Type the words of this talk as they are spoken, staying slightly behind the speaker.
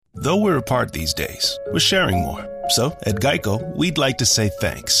Though we're apart these days, we're sharing more. So, at Geico, we'd like to say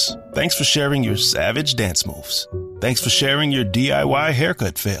thanks. Thanks for sharing your savage dance moves. Thanks for sharing your DIY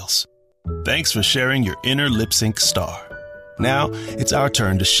haircut fails. Thanks for sharing your inner lip sync star. Now, it's our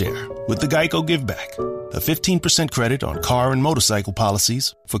turn to share with the Geico Give Back. A 15% credit on car and motorcycle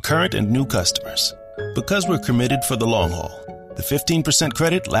policies for current and new customers. Because we're committed for the long haul, the 15%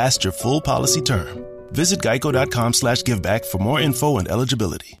 credit lasts your full policy term. Visit geico.com/giveback for more info and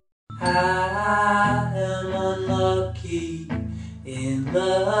eligibility. I am unlucky in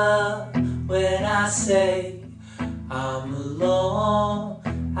love when I say I'm alone.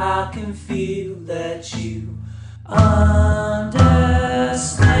 I can feel that you understand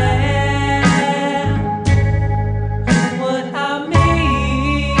what I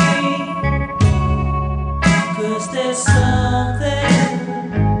mean, 'cause there's something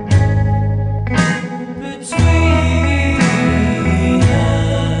between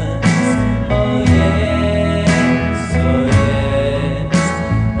us. Oh yes, oh yes,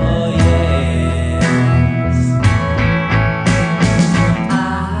 oh yes.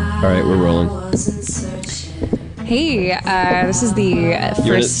 All right, we're rolling. Hey, this is the You want to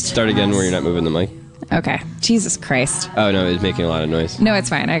first... start again where you're not moving the mic? Okay. Jesus Christ. Oh, no, it's making a lot of noise. No, it's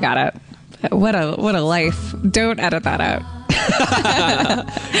fine. I got it. What a life. Don't edit that out.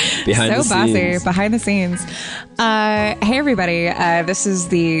 Behind the bossy. scenes. Behind the scenes. Hey, everybody. This is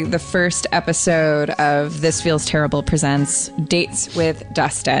the first episode of This Feels Terrible presents Dates with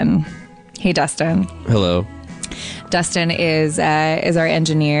Dustin. Hey, Dustin. Hello. Dustin is our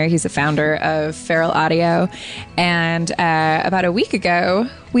engineer. He's the founder of Feral Audio, and about a week ago,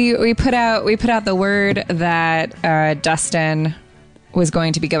 we put out the word that Dustin was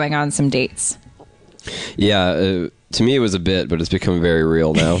going to be going on some dates. Yeah, to me it was a bit, but it's become very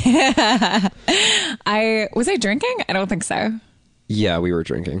real now. Was I drinking? I don't think so. Yeah, we were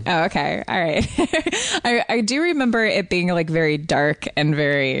drinking. Oh, okay. All right. I do remember it being like very dark and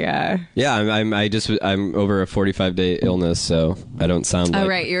very... Yeah, I'm over a 45-day illness, so I don't sound like... Oh,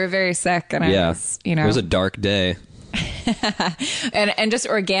 right. You were very sick. And Yeah. I was, you know... It was a dark day. and just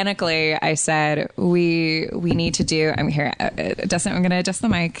organically, I said, we need to do... I'm here. Dustin, I'm going to adjust the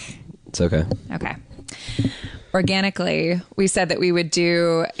mic. It's okay. Okay. Organically, we said that we would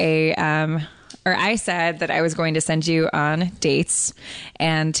do or I said that I was going to send you on dates,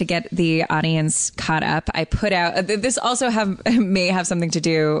 and to get the audience caught up, I put out, this also may have something to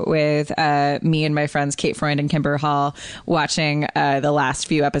do with me and my friends Kate Freund and Kimber Hall watching the last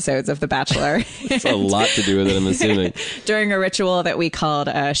few episodes of The Bachelor. It's a lot to do with it, I'm assuming. During a ritual that we called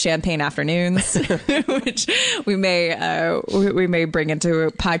Champagne Afternoons, which we may bring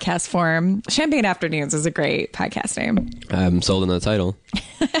into podcast form. Champagne Afternoons is a great podcast name. I'm sold on the title.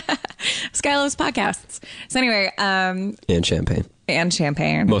 Sky loves podcasts. So anyway, And champagne.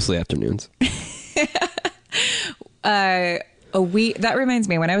 Mostly afternoons. That reminds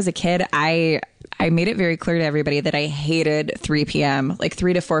me, when I was a kid, I made it very clear to everybody that I hated 3 p.m. Like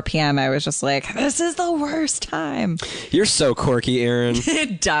 3 to 4 p.m. I was just like, this is the worst time. You're so quirky, Aaron.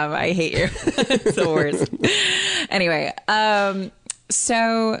 Dumb. I hate you. It's the worst. Anyway,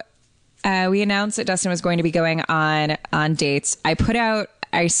 so we announced that Dustin was going to be going on dates.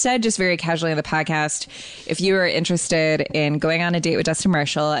 I said just very casually on the podcast, if you are interested in going on a date with Dustin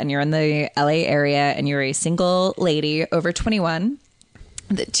Marshall and you're in the LA area and you're a single lady over 21,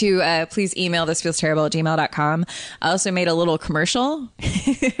 to please email thisfeelsterrible@gmail.com. I also made a little commercial,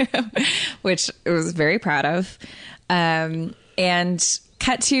 which I was very proud of. And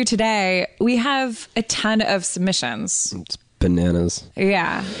cut to today, we have a ton of submissions. It's bananas.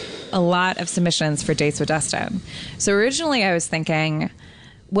 Yeah, a lot of submissions for Dates with Dustin. So originally I was thinking,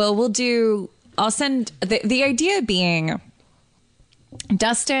 well, I'll send, the idea being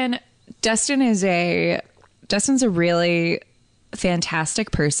Dustin's a really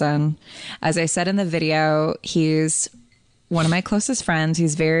fantastic person. As I said in the video, he's one of my closest friends.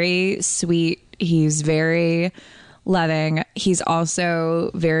 He's very sweet. He's very loving. He's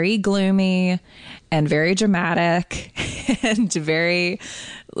also very gloomy and very dramatic and very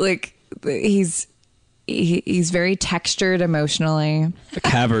he's very textured emotionally.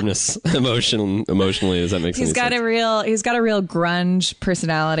 Cavernous emotionally, does that make sense? He's got a real grunge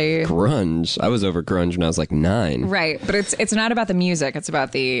personality. Grunge? I was over grunge when I was like 9. Right, but it's not about the music, it's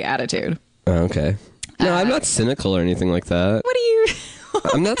about the attitude. Oh, okay. No, I'm not cynical or anything like that. What do you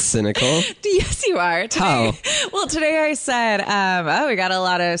I'm not cynical. Yes, you are. Today, How? Well, today I said, oh, we got a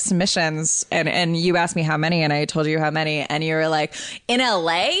lot of submissions. And you asked me how many, and I told you how many. And you were like, in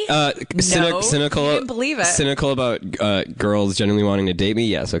LA? Cynical. You didn't believe it. Cynical about girls genuinely wanting to date me?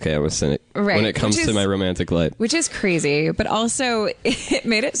 Yes, okay, I'm a cynic. Right, When it comes which to is- my romantic life. Which is crazy, but also it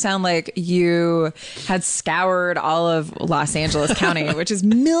made it sound like you had scoured all of Los Angeles County, which is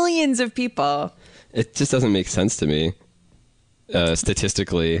millions of people. It just doesn't make sense to me,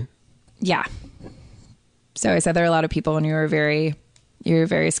 statistically. Yeah. So I said there are a lot of people, and you were very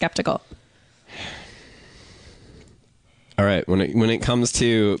skeptical. All right, when it comes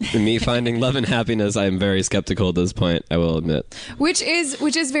to me finding love and happiness, I am very skeptical at this point, I will admit. Which is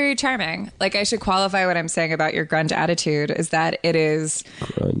very charming. Like, I should qualify what I'm saying about your grunge attitude is that it is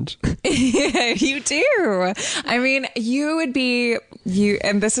Grunge. you do. I mean, you would be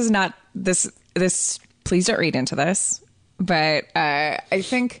and this is not this please don't read into this, but I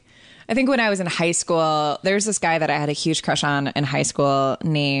think when I was in high school, there's this guy that I had a huge crush on in high school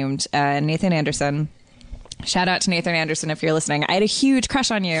named Nathan Anderson. Shout out to Nathan Anderson if you're listening. I had a huge crush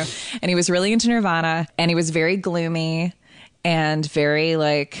on you, and he was really into Nirvana, and he was very gloomy and very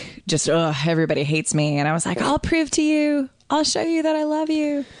like just everybody hates me, and I was like, I'll prove to you, I'll show you that I love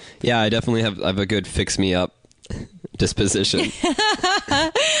you. Yeah, I definitely have a good fix me up disposition.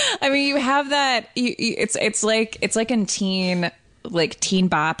 I mean, you have that. It's like in Teen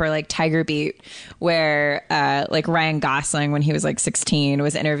Bop or like Tiger Beat, where like Ryan Gosling, when he was like 16,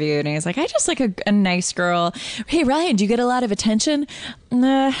 was interviewed, and he's like, I just like a nice girl. Hey Ryan, do you get a lot of attention?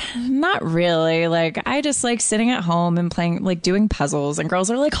 Nah, not really. Like, I just like sitting at home and playing, like doing puzzles, and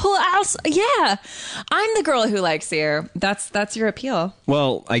girls are like, oh, yeah, I'm the girl who likes you. That's your appeal.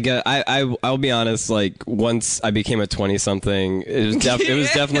 Well, I'll be honest. Like, once I became a 20-something, it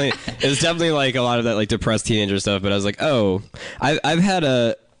was definitely like a lot of that like depressed teenager stuff. But I was like, oh, I've had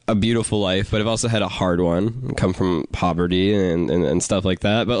a beautiful life, but I've also had a hard one. Come from poverty and stuff like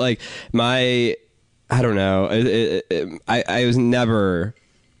that. But like I don't know. I was never.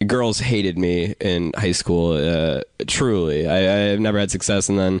 Girls hated me in high school. Truly, I've never had success.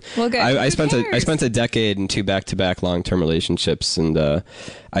 And then I spent a decade in 2 back-to-back long-term relationships, and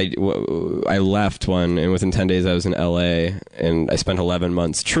I left one, and within 10 days I was in LA, and I spent 11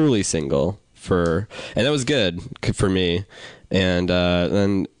 months truly single and that was good for me. And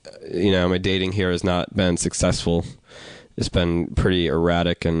then my dating here has not been successful. It's been pretty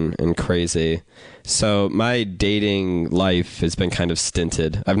erratic and crazy. So my dating life has been kind of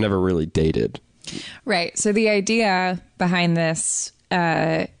stinted. I've never really dated. Right. So the idea behind this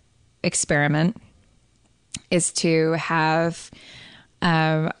experiment is to have,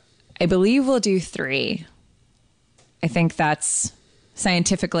 I believe we'll do 3. I think that's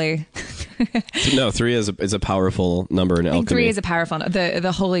scientifically. No, 3 is a powerful number in I think alchemy. 3 is a powerful,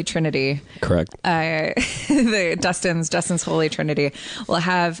 the Holy Trinity. Correct. The Dustin's Holy Trinity will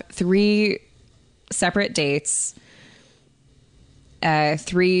have 3 separate dates.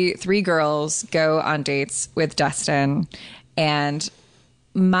 3 girls go on dates with Dustin, and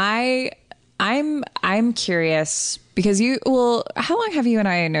I'm curious because how long have you and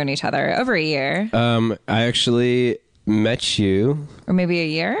I known each other? Over a year. I actually met you Or maybe a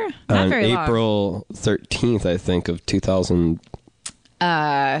year? Not on very long. April 13th, I think, of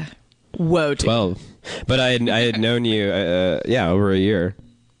 2012. Whoa, dude. But I had known you, over a year.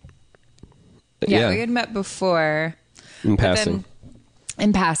 Yeah, we had met before. In But passing. then-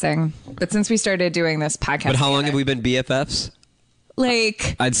 in passing. But since we started doing this podcast But how long together, have we been BFFs?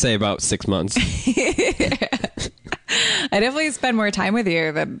 like, I'd say about 6 months. I definitely spend more time with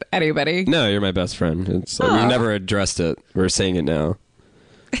you than anybody. No, you're my best friend. We've never addressed it. We're saying it now.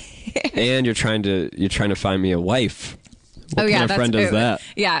 And you're trying to find me a wife. What kind of friend does that?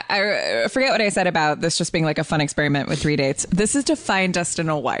 Yeah, I forget what I said about this just being like a fun experiment with 3 dates. This is to find Dustin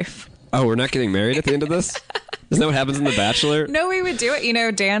a wife. Oh, we're not getting married at the end of this? Isn't that what happens in The Bachelor? No, we would do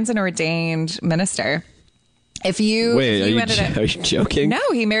it. Dan's an ordained minister. If you Are you joking? No,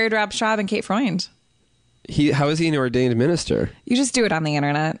 he married Rob Schraub and Kate Freund. How is he an ordained minister? You just do it on the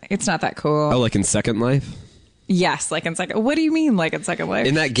internet. It's not that cool. Oh, like in Second Life? Yes, like in Second. What do you mean, like in Second Life?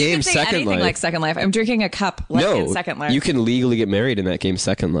 In that game, You can say Second anything Life. like Second Life. I'm drinking a cup like in Second Life. You can legally get married in that game,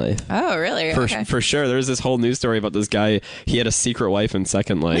 Second Life. Oh, really? Okay. For sure. There's this whole news story about this guy. He had a secret wife in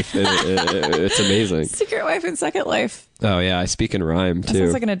Second Life. It's amazing. Secret Wife in Second Life. Oh, yeah. I speak in rhyme, That too.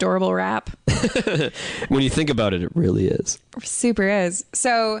 sounds like an adorable rap. When you think about it, it really is. Super is.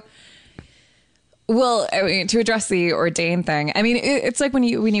 So Well, I mean, to address the ordained thing, I mean, it's like when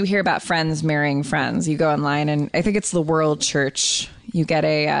you hear about friends marrying friends, you go online, and I think it's the World Church. You get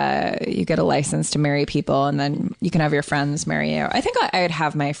a license to marry people, and then you can have your friends marry you. I think I'd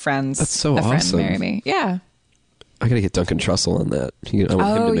have my friends. That's so a friend awesome. marry me. Yeah. I gotta get Duncan Trussell on that. I want him to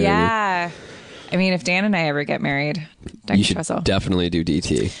marry me. Yeah. I mean, if Dan and I ever get married, Duncan You should Trussell. definitely do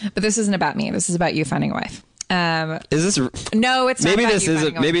DT. But this isn't about me. This is about you finding a wife. Is this? No, it's not. Maybe about this you is.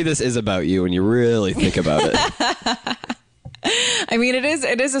 finding a Maybe this is about you when you really think about it. I mean, it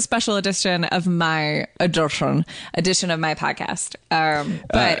is a special edition of my edition of my podcast.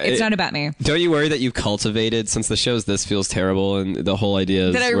 But it's not about me. Don't you worry that you cultivated, since the show's This Feels Terrible, and the whole idea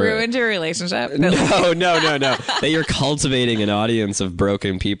is That I ruined your relationship? No. That you're cultivating an audience of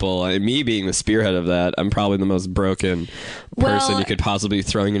broken people. And me being the spearhead of that, I'm probably the most broken person you could possibly be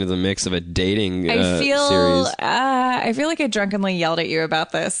throwing into the mix of a dating series. I feel like I drunkenly yelled at you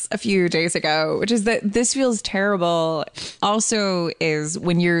about this a few days ago, which is that This Feels Terrible also is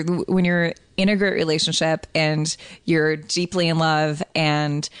when you're in a great relationship and you're deeply in love,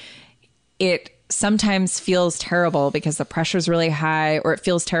 and it sometimes feels terrible because the pressure's really high, or it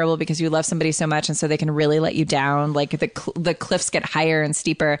feels terrible because you love somebody so much and so they can really let you down. Like the cliffs get higher and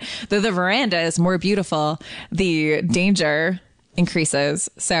steeper. Though the veranda is more beautiful, the danger increases.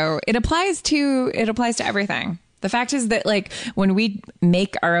 So it applies to everything. The fact is that, like, when we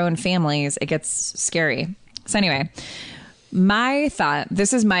make our own families, it gets scary. So anyway, my thought,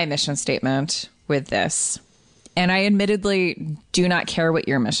 this is my mission statement with this. And I admittedly do not care what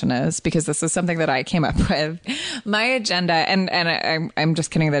your mission is, because this is something that I came up with. My agenda, and I'm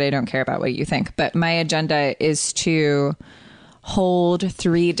just kidding that I don't care about what you think, but my agenda is to hold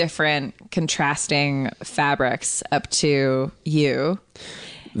 3 different contrasting fabrics up to you.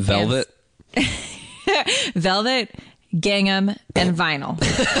 Velvet. Velvet, gingham, and vinyl.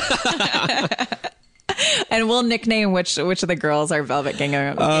 And we'll nickname which of the girls are Velvet,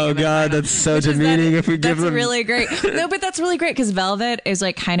 Gingham. Oh God, that's so demeaning. If we give them, that's really great. No, but that's really great, because Velvet is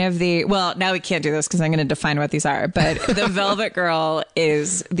like kind of the, well, now we can't do this because I'm going to define what these are. But the Velvet girl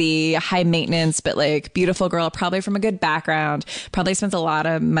is the high maintenance, but like beautiful girl, probably from a good background. Probably spends a lot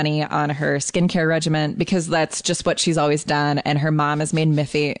of money on her skincare regimen because that's just what she's always done. And her mom is named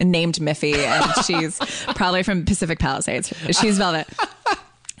Miffy, and she's probably from Pacific Palisades. She's Velvet.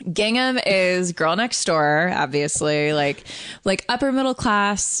 Gingham is girl next door, obviously, like upper middle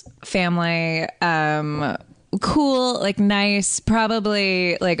class family, cool, like nice,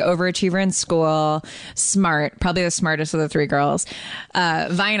 probably like overachiever in school, smart, probably the smartest of the 3 girls.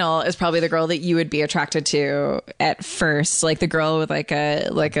 Vinyl is probably the girl that you would be attracted to at first, like the girl with like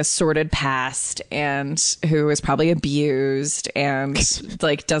a sordid past and who is probably abused and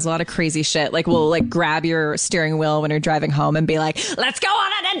like does a lot of crazy shit. Like will like grab your steering wheel when you're driving home and be like, "Let's go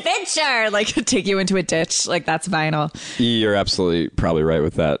on an adventure!" Like take you into a ditch. Like that's Vinyl. You're absolutely probably right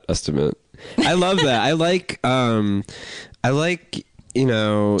with that estimate. I love that. I like you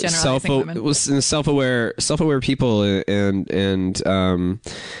know, self-aware people, and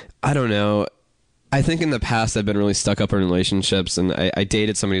I don't know. I think in the past I've been really stuck up in relationships, and I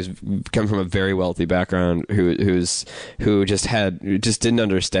dated somebody who's come from a very wealthy background who just didn't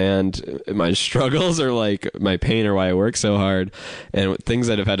understand my struggles or like my pain or why I work so hard and things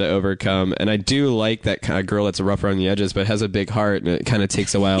that I've had to overcome. And I do like that kind of girl that's rough around the edges but has a big heart, and it kind of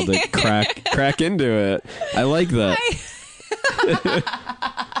takes a while to crack into it. I like that.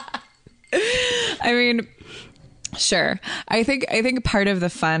 I mean, sure. I think part of the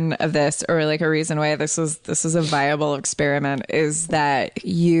fun of this, or like a reason why this is a viable experiment, is that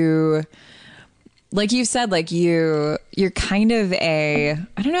you, like you said, like you're kind of I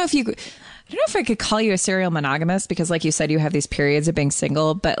don't know if I could call you a serial monogamist, because like you said, you have these periods of being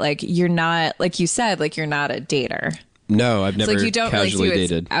single, but like you're not, like you said, like you're not a dater. No, I've never like you don't casually really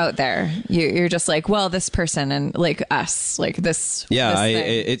dated. Out there. You're just like, well, this person and like us, like this. Yeah,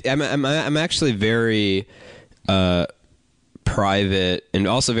 this thing. I'm actually very private and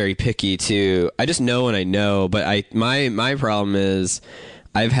also very picky too. I just know when I know, but my problem is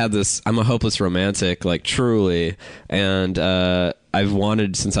I've had this, I'm a hopeless romantic, like truly, and I've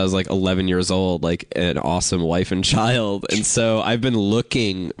wanted since I was like 11 years old, like an awesome wife and child. And so I've been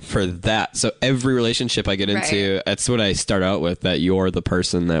looking for that. So every relationship I get into, Right. That's what I start out with, that you're the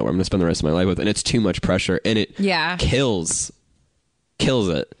person that I'm going to spend the rest of my life with. And it's too much pressure, and it kills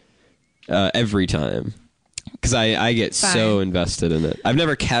it every time. Because I get so invested in it. I've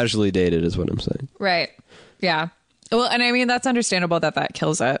never casually dated is what I'm saying. Right. Yeah. Well, and I mean, that's understandable that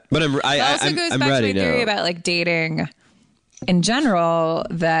kills it. But It also goes I'm back to ready my theory now. about like dating in general,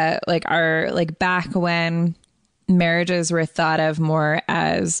 that like our, like back when marriages were thought of more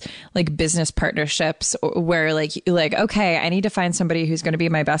as like business partnerships, where like okay, I need to find somebody who's going to be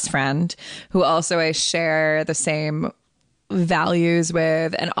my best friend, who also I share the same values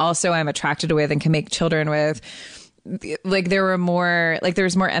with, and also I'm attracted with and can make children with. Like there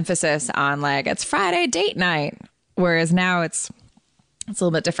was more emphasis on like it's Friday date night, whereas now it's a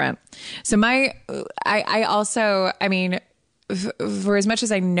little bit different. So I also, I mean, for as much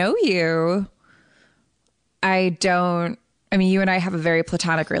as I know you, you and I have a very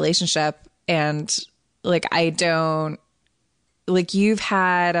platonic relationship, and like, you've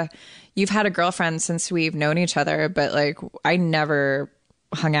had a girlfriend since we've known each other, but like, I never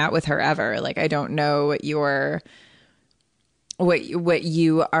hung out with her ever. Like, I don't know what you are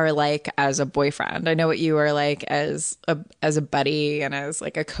like as a boyfriend. I know what you are like as a buddy and as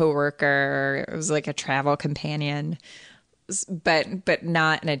like a coworker, as like a travel companion, but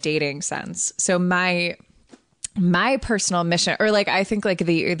not in a dating sense. So my personal mission, or like, I think like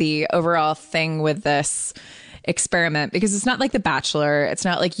the overall thing with this experiment, because it's not like The Bachelor, it's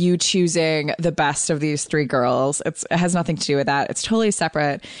not like you choosing the best of these three girls, it has nothing to do with that. It's totally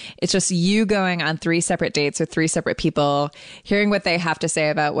separate. It's just you going on 3 separate dates with 3 separate people, hearing what they have to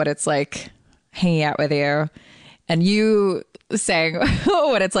say about what it's like hanging out with you, and you saying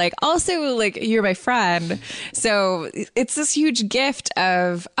what it's like. Also, like, you're my friend, so it's this huge gift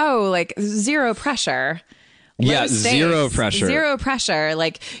of like zero pressure. Yeah, Zero zero pressure.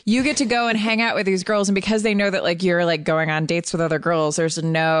 Like, you get to go and hang out with these girls, and because they know that like you're like going on dates with other girls, there's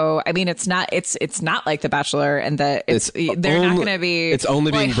no, I mean, it's not like The Bachelor, and that they're not going to be. It's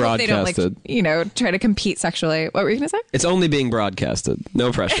only being broadcasted. They don't, like, try to compete sexually. What were you going to say? It's only being broadcasted.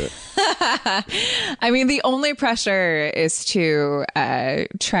 No pressure. I mean, the only pressure is to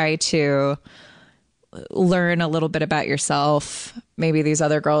try to learn a little bit about yourself. Maybe these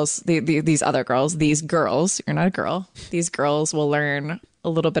girls, you're not a girl, these girls will learn a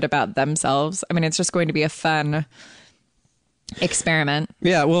little bit about themselves. I mean, it's just going to be a fun experiment.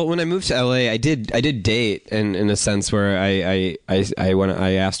 Yeah, well, when I moved to LA, I did date in a sense where I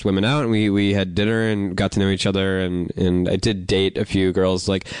asked women out, and we had dinner and got to know each other, and I did date a few girls.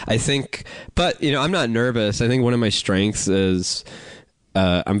 Like, I think, but I'm not nervous. I think one of my strengths is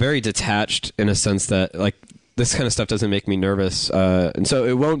I'm very detached, in a sense that like this kind of stuff doesn't make me nervous, and so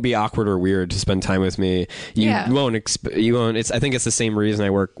it won't be awkward or weird to spend time with me. You won't. I think it's the same reason I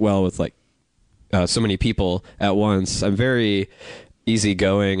work well with like so many people at once. I'm very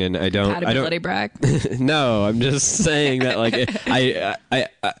easygoing, and I don't brag. No, I'm just saying that like I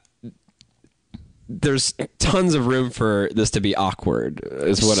there's tons of room for this to be awkward,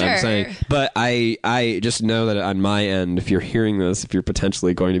 is what I'm saying. But I just know that on my end, if you're hearing this, if you're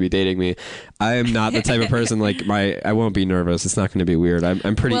potentially going to be dating me, I am not the type of person like I won't be nervous. It's not going to be weird.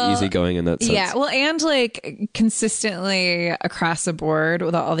 I'm pretty easygoing in that sense. Yeah. Well, and like consistently across the board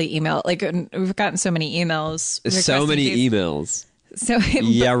with all the email, like we've gotten so many emails. So many emails. So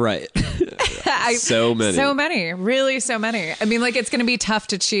yeah, right. So many, really so many. I mean, like, it's going to be tough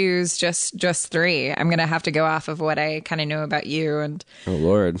to choose just 3. I'm going to have to go off of what I kind of know about you and oh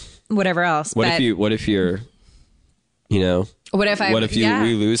Lord, whatever else. What if you're, what if we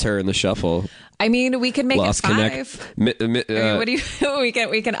lose her in the shuffle? I mean, we could make Lost it 5. What do you?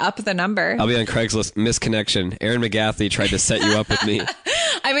 we can up the number. I'll be on Craigslist. Misconnection. Aaron McGathy tried to set you up with me.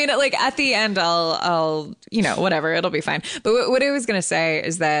 I mean, like, at the end, I'll whatever, it'll be fine. But what I was gonna say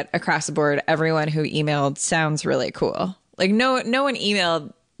is that across the board, everyone who emailed sounds really cool. Like, no one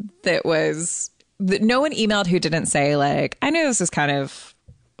emailed no one emailed who didn't say like, I know this is kind of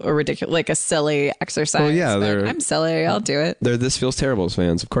a ridiculous, like a silly exercise. Well, yeah, I'm silly. I'll do it. They're This Feels Terrible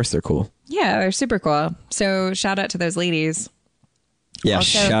fans. Of course, they're cool. Yeah, they're super cool. So shout out to those ladies. Yeah,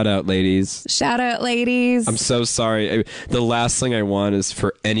 also, shout out, ladies. Shout out, ladies. I'm so sorry. The last thing I want is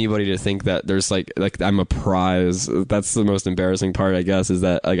for anybody to think that there's like I'm a prize. That's the most embarrassing part, I guess, is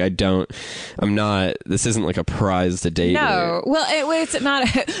that like I'm not. This isn't like a prize to date. No, well, it's not.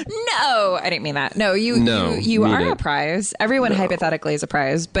 No, I didn't mean that. No, you are a prize. Everyone hypothetically is a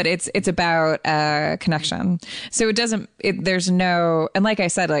prize, but it's about connection. So it doesn't. There's no. And like I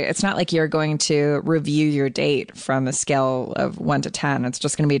said, like, it's not like you're going to review your date from a scale of 1 to 10. It's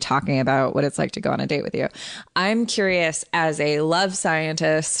just going to be talking about what it's like to go on a date with you. I'm curious, as a love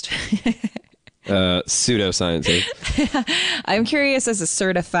scientist, pseudoscientist. I'm curious as a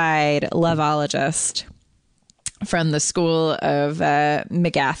certified loveologist from the school of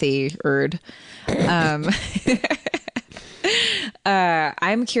McGathy Erd.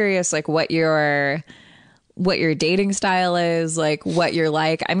 I'm curious, like, what your dating style is, like what you're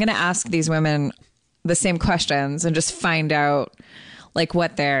like. I'm going to ask these women the same questions and just find out like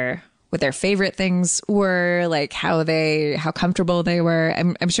what their what their favorite things were, like how comfortable they were.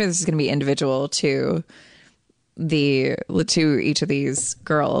 I'm sure this is going to be individual to each of these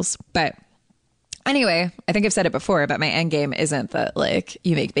girls, but anyway, I think I've said it before, but my end game isn't that like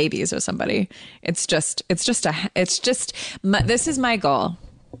you make babies with somebody. This is my goal,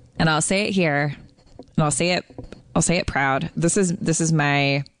 and I'll say it here, and I'll say it proud. This is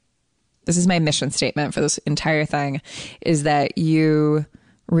my mission statement for this entire thing, is that you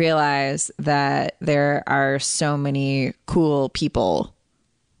realize that there are so many cool people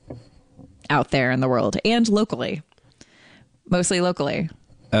out there in the world and locally, mostly locally.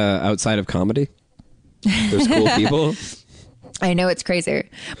 Outside of comedy, there's cool people. I know it's crazy,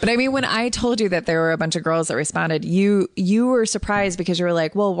 but I mean, when I told you that there were a bunch of girls that responded, you were surprised because you were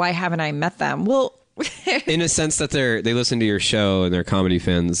like, well, why haven't I met them? Well, in a sense that they listen to your show and they're comedy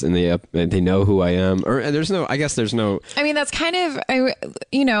fans and they know who I am. Or there's no. I mean, that's kind of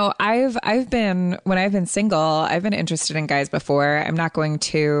I've been, when I've been single, I've been interested in guys before. I'm not going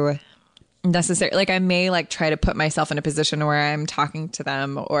to necessarily, like, I may like try to put myself in a position where I'm talking to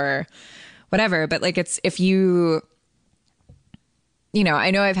them or whatever, but like, it's, if you know,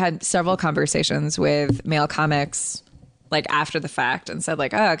 I know I've had several conversations with male comics like after the fact and said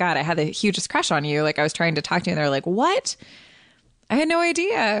like, oh God, I had the hugest crush on you. Like, I was trying to talk to you and they're like, what? I had no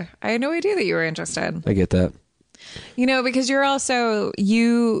idea that you were interested. I get that. You know, because you're also,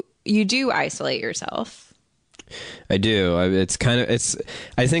 you do isolate yourself. I do. I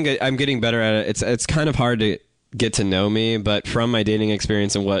think I'm getting better at it. It's kind of hard to get to know me, but from my dating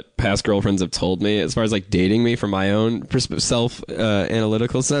experience and what past girlfriends have told me, as far as like dating me from my own self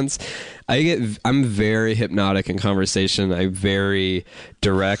analytical sense, I'm very hypnotic in conversation. I'm very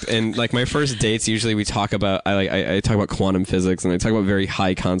direct, and like my first dates, usually we talk about I talk about quantum physics and I talk about very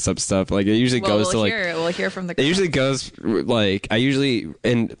high concept stuff. Like it usually goes we'll hear from the girl. It usually goes like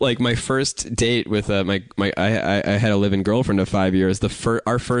and like my first date with I had a live-in girlfriend of 5 years.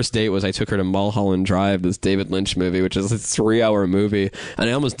 Our first date was I took her to Mulholland Drive, this David Lynch movie, which is a 3-hour movie, and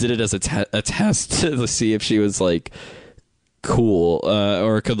I almost did it as a test to see if she was like cool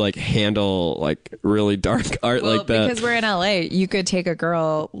or could like handle like really dark art like that. Because we're in LA, you could take a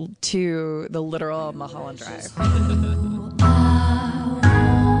girl to the literal Mulholland Drive.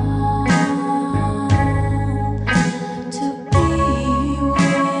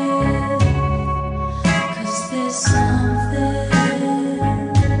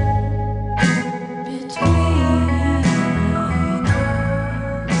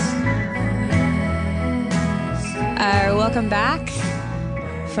 Welcome back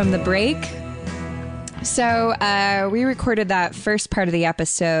from the break. So we recorded that first part of the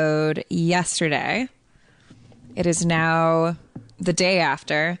episode yesterday. It is now the day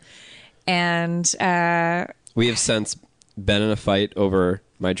after, and we have since been in a fight over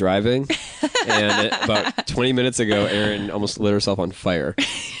my driving, and about 20 minutes ago, Erin almost lit herself on fire.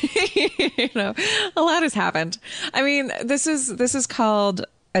 You know, a lot has happened. I mean, this is called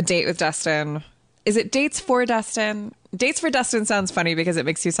A Date with Dustin. Is it Dates for Dustin? Dates for Dustin sounds funny because it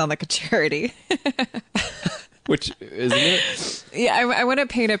makes you sound like a charity. Which, isn't it? Yeah, I want to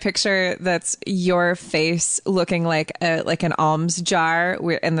paint a picture that's your face looking like an alms jar,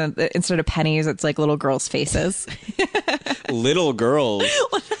 and then instead of pennies, it's like little girls' faces. Little girls?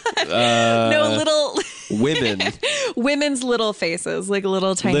 No, little... Women. Women's little faces, like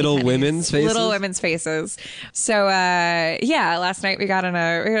little tiny little pennies. Women's faces? Little women's faces. So, yeah, last night we got in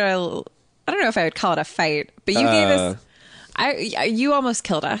a... I don't know if I would call it a fight, but you gave us... You almost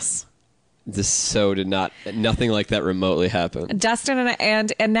killed us. This so did not... Nothing like that remotely happened. Dustin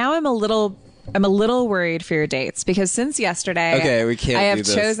and now I'm a little worried for your dates, because since yesterday... Okay, we can't I have do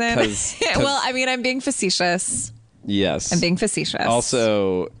this chosen... 'cause Well, I mean, I'm being facetious. Yes. I'm being facetious.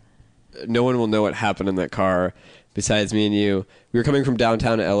 Also, no one will know what happened in that car besides me and you. We were coming from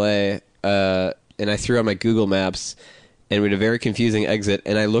downtown LA, and I threw on my Google Maps, and we had a very confusing exit,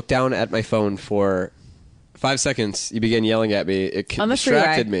 and I looked down at my phone for 5 seconds. You began yelling at me. It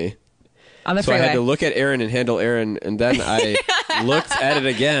distracted me. On the freeway. So I had to freeway. look at Erin and handle Erin, and then I looked at it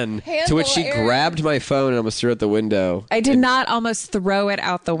again, to which she Handle Erin. grabbed my phone and almost threw it out the window. I did not almost throw it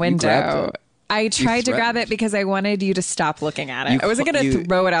out the window. grabbed it. I tried to grab it because I wanted you to stop looking at it. I wasn't going to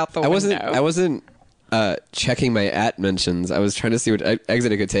throw it out the window. I wasn't checking my mentions. I was trying to see what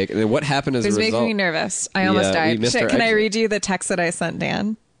exit I could take. And then what happened as a result? It was making me nervous. I almost Yeah, we died. missed our Can I exit. read you the text that I sent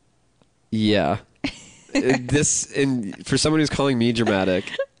Dan? Yeah. For someone who's calling me dramatic,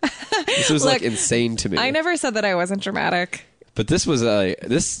 this was Look, like insane to me. I never said that I wasn't dramatic. But this was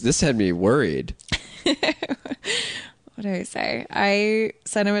this had me worried. What did I say? I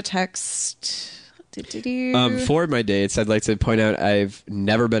sent him a text. For my dates, I'd like to point out I've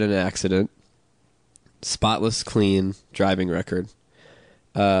never been in an accident. Spotless, clean driving record.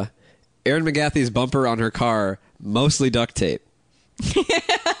 Erin McGathy's bumper on her car, mostly duct tape.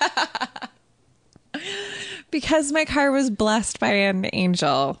 Because my car was blessed by an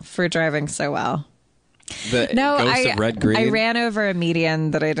angel for driving so well. The ghost of red green. I ran over a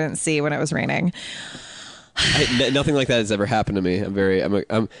median that I didn't see when it was raining. Nothing like that has ever happened to me.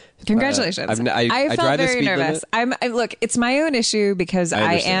 I'm Congratulations. I felt very nervous. Look, it's my own issue because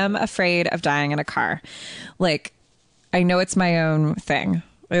I am afraid of dying in a car. Like, I know it's my own thing.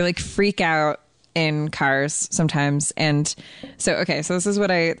 I like freak out in cars sometimes. And so this is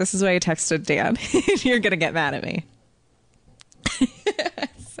what I texted Dan. You're going to get mad at me. I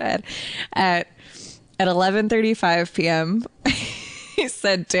said at 11:35 p.m. he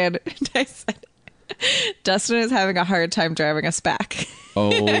said, Dan, I said, Dustin is having a hard time driving us back.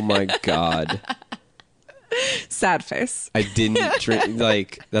 Oh my God. Sad face. I didn't drink.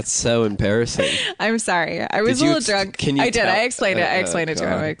 Like, that's so embarrassing. I'm sorry. I was a little drunk. Can you I did. tell? I explained it. I explained it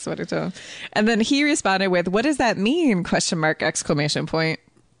to him. And then he responded with, "What does that mean?" ?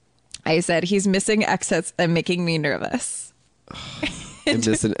 I said, "He's missing exits and making me nervous." I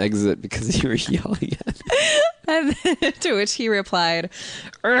missed an exit because you were yelling at me. And then, to which he replied,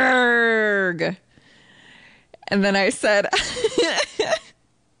 "Erg." And then I said,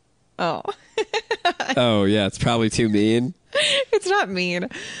 "Oh." Oh, yeah, it's probably too mean. It's not mean.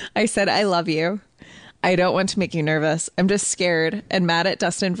 I said, "I love you. I don't want to make you nervous. I'm just scared and mad at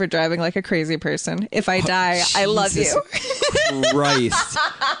Dustin for driving like a crazy person. If I die, I love you." Christ.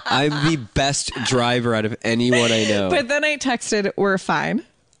 I'm the best driver out of anyone I know. But then I texted, "We're fine."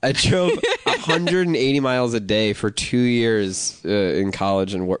 I drove 180 miles a day for 2 years in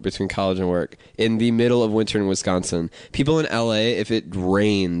college and between college and work in the middle of winter in Wisconsin. People in LA, if it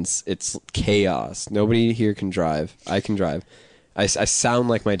rains, it's chaos. Nobody here can drive. I can drive. I sound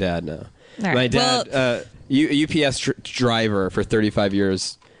like my dad now. Right. My dad, UPS driver for 35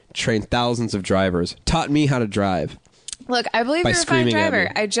 years, trained thousands of drivers, taught me how to drive. Look, I believe By you're a fine screaming at driver.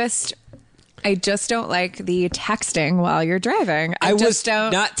 me. I just don't like the texting while you're driving. I was just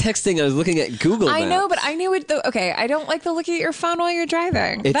don't. not texting. I was looking at Google Maps. I know, but I knew it. Okay, I don't like to look at your phone while you're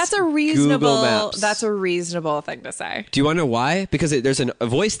driving. It's That's a Google reasonable. Maps. That's a reasonable thing to say. Do you want to know why? Because there's a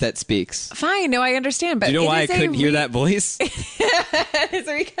voice that speaks. Fine, no, I understand. But Do you know it why I is a couldn't hear that voice?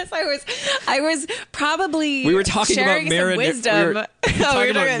 It's because I was probably We were talking about sharing some wisdom. We were talking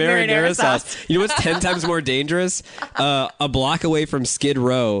about marinara sauce. You know what's 10 times more dangerous? A block away from Skid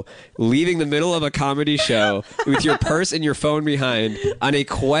Row, leaving the middle of a comedy show with your purse and your phone behind on a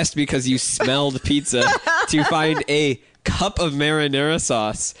quest because you smelled pizza to find a cup of marinara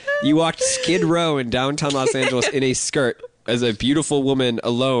sauce. You walked Skid Row in downtown Los Angeles in a skirt as a beautiful woman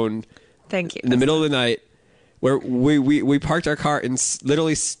alone Thank you. in the middle of the night, where we parked our car and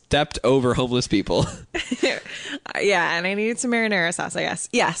literally stepped over homeless people. Yeah, and I needed some marinara sauce, I guess.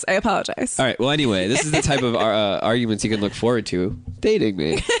 Yes, I apologize. All right. Well, anyway, this is the type of arguments you can look forward to dating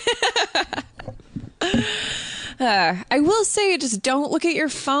me. I will say, just don't look at your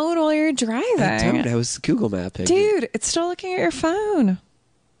phone while you're driving. I was Google mapping. Dude, it's still looking at your phone.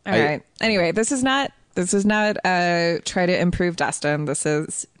 All right. Anyway, this is not try to improve Dustin. This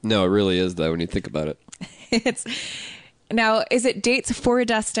is No, it really is, though, when you think about it. it's now, is it dates for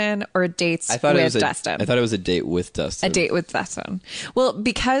Dustin or dates with Dustin? I thought it was a date with Dustin. A date with Dustin. Well,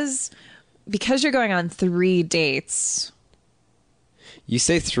 because you're going on 3 dates. You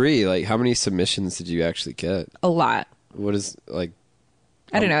say 3. Like, how many submissions did you actually get? A lot. What is, like...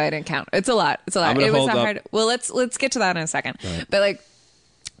 I don't know. I didn't count. It's a lot. It's a lot. I'm gonna It was hold not up- hard. Well, let's get to that in a second. Right. But like,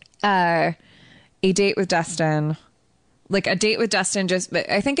 a date with Dustin, like a date with Dustin. But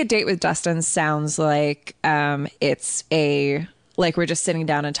I think a date with Dustin sounds like it's like we're just sitting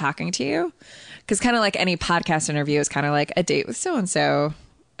down and talking to you, because kind of like any podcast interview is kind of like a date with so and so,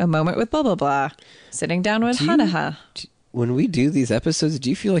 a moment with blah blah blah, sitting down with Hanaha. When we do these episodes, do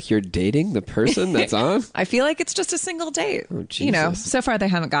you feel like you're dating the person that's on? I feel like it's just a single date. Oh, you know, Jesus. so far they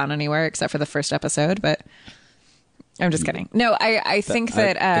haven't gone anywhere except for the first episode, but I'm just kidding. No, I think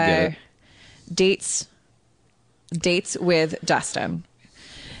that I get it. dates with Dustin,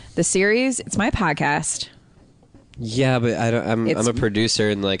 the series, it's my podcast. Yeah, but I'm It's- a producer,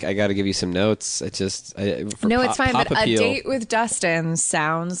 and like I got to give you some notes. It's fine. But a date with Dustin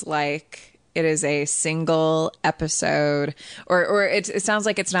sounds like it is a single episode, or it sounds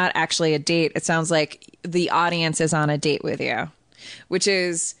like it's not actually a date. It sounds like the audience is on a date with you, which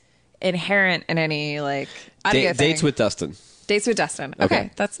is inherent in any like audio thing. Dates with Dustin. Dates with Dustin. Okay,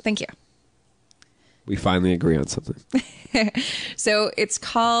 thank you. We finally agree on something. So it's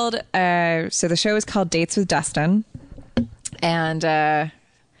called, so the show is called Dates with Dustin. And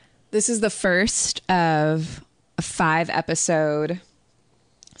this is the first of a 5-episode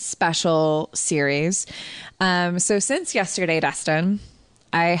special series. So since yesterday, Dustin,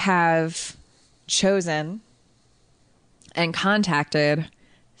 I have chosen and contacted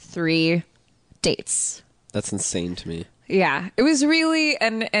 3 dates. That's insane to me. Yeah, it was really,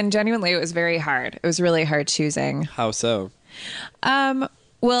 and genuinely, it was very hard. It was really hard choosing. How so?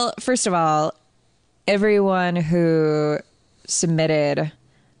 Well, first of all, everyone who submitted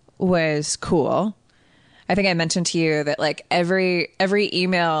was cool. I think I mentioned to you that like every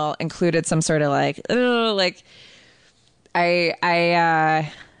email included some sort of like, I don't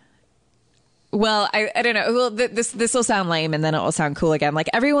know. Well, this will sound lame and then it will sound cool again. Like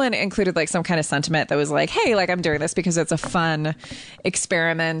everyone included like some kind of sentiment that was like, hey, like I'm doing this because it's a fun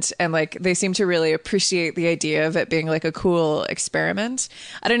experiment. And like they seem to really appreciate the idea of it being like a cool experiment.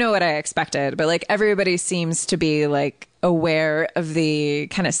 I don't know what I expected, but like everybody seems to be like aware of the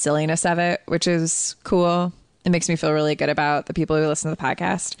kind of silliness of it, which is cool. It makes me feel really good about the people who listen to the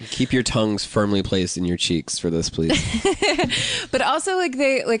podcast. Keep your tongues firmly placed in your cheeks for this, please. But also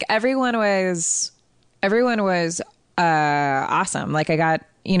like everyone was awesome. Like I got,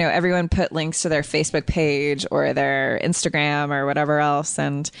 everyone put links to their Facebook page or their Instagram or whatever else.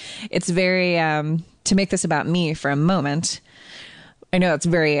 And it's very, to make this about me for a moment, I know it's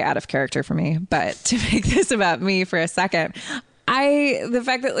very out of character for me, but to make this about me for a second, the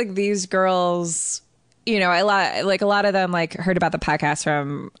fact that like these girls, a lot of them like heard about the podcast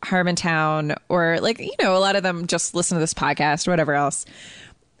from Harmontown or like, a lot of them just listen to this podcast or whatever else.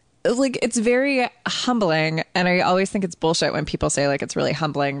 Like it's very humbling. And I always think it's bullshit when people say like, it's really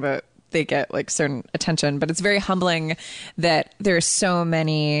humbling that they get like certain attention, but it's very humbling that there's so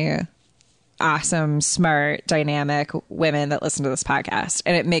many awesome, smart, dynamic women that listen to this podcast.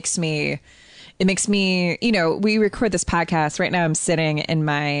 And it makes me, we record this podcast right now. I'm sitting in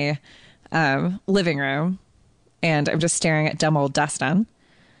my living room and I'm just staring at dumb old Dustin.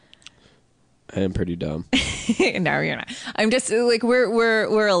 I am pretty dumb. No, you're not. I'm just like,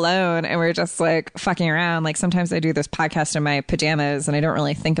 we're alone and we're just like fucking around. Like sometimes I do this podcast in my pajamas and I don't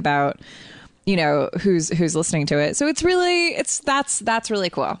really think about, who's listening to it. So it's really, that's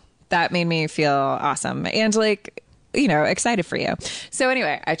really cool. That made me feel awesome and like, excited for you. So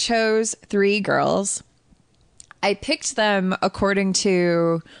anyway, I chose 3 girls. I picked them according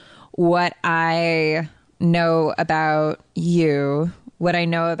to what I know about you, what I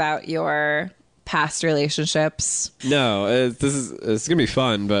know about your past relationships. No, it's gonna be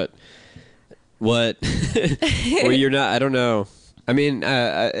fun, but what? Well, you're not. I don't know. I mean,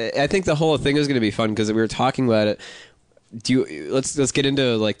 I think the whole thing is gonna be fun because we were talking about it. Let's get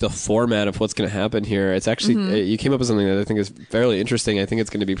into like the format of what's going to happen here. It's actually you came up with something that I think is fairly interesting. I think it's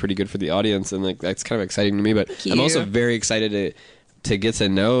going to be pretty good for the audience, and like that's kind of exciting to me. But I'm also very excited to get to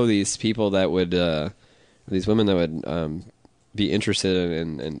know these people that would these women that would be interested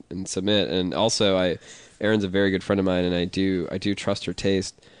and submit. And also, Erin's a very good friend of mine, and I do trust her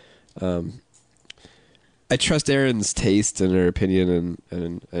taste. I trust Erin's taste and her opinion,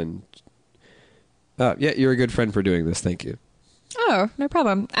 and yeah, you're a good friend for doing this. Thank you. Oh, no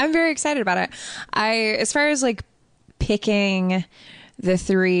problem. I'm very excited about it. As far as like picking the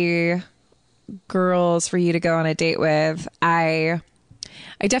 3 girls for you to go on a date with, I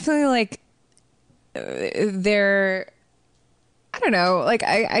definitely like I don't know. Like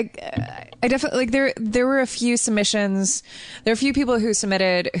I definitely like there were a few submissions. There are a few people who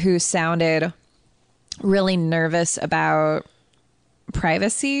submitted who sounded really nervous about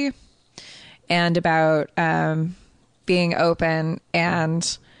privacy and about being open,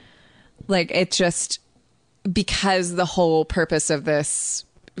 and like it just because the whole purpose of this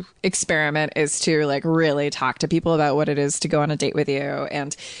experiment is to like really talk to people about what it is to go on a date with you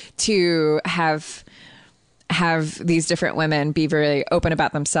and to have these different women be very open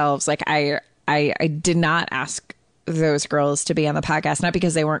about themselves. Like I did not ask those girls to be on the podcast, not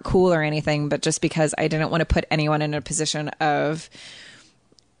because they weren't cool or anything, but just because I didn't want to put anyone in a position of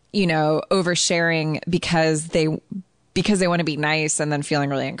oversharing because they want to be nice and then feeling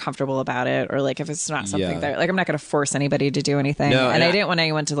really uncomfortable about it, or like if it's not something that like I'm not going to force anybody to do anything. No, and I didn't want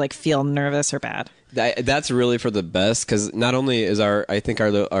anyone to like feel nervous or bad. That's really for the best, because not only is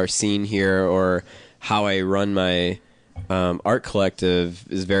our scene here or how I run my art collective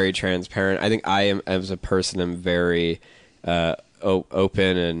is very transparent. I think I am as a person am very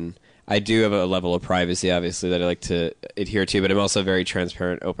open, and I do have a level of privacy, obviously, that I like to adhere to, but I'm also a very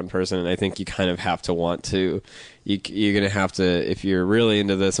transparent, open person, and I think you kind of have to want to. You're gonna have to, if you're really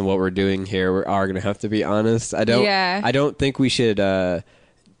into this and what we're doing here, we are gonna have to be honest. I don't think we should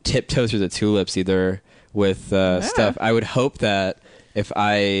tiptoe through the tulips either with stuff. I would hope that if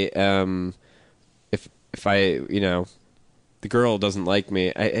I the girl doesn't like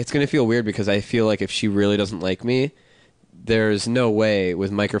me, it's gonna feel weird because I feel like if she really doesn't like me, there's no way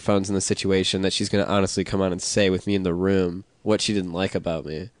with microphones in the situation that she's going to honestly come on and say with me in the room what she didn't like about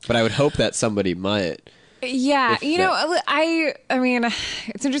me. But I would hope that somebody might. Yeah. I mean,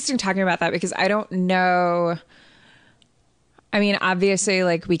 it's interesting talking about that because I don't know. I mean, obviously,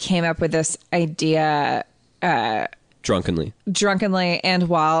 like, we came up with this idea Drunkenly and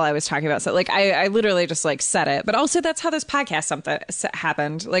while I was talking about, so like I literally just like said it, but also that's how this podcast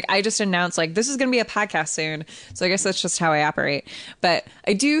happened. Like, I just announced like this is going to be a podcast soon, so I guess that's just how I operate. But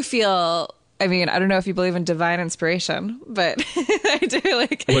I do feel, I mean, I don't know if you believe in divine inspiration, but I do,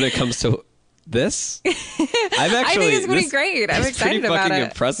 like, when it comes to this. I think it's pretty great. I'm excited about it. It's pretty fucking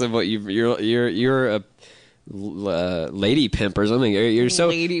impressive what you're a lady pimp or something.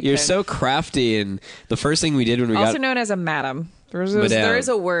 You're so crafty, and the first thing we did when we also known as a madam. There is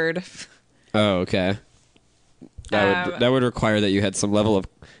a word. Oh, okay. That would require that you had some level of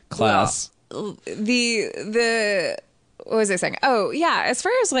class. Well, the what was I saying? Oh yeah, as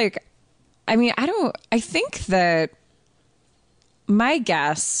far as like, I mean, I think that my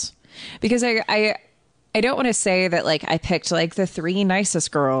guess, because I don't want to say that like I picked like the 3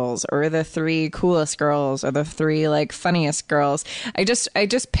 nicest girls or the 3 coolest girls or the 3 like funniest girls. I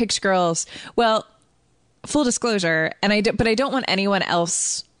just picked girls. Well, full disclosure, but I don't want anyone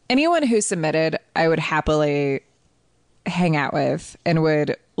who submitted, I would happily hang out with and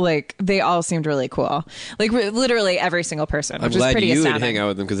would, like, they all seemed really cool. Like, literally every single person, which is pretty astounding. I'm glad you would hang out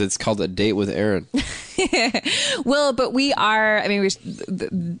with them because it's called A Date with Aaron. Well, but we are, I mean,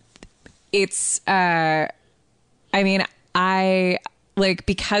 it's I mean, I like,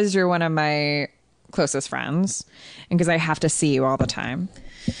 because you're one of my closest friends and because I have to see you all the time,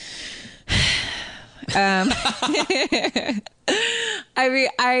 I mean,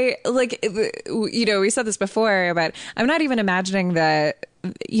 I like, you know, we said this before, but I'm not even imagining that,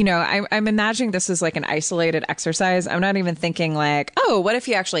 you know, I'm imagining this as like an isolated exercise. I'm not even thinking like, oh, what if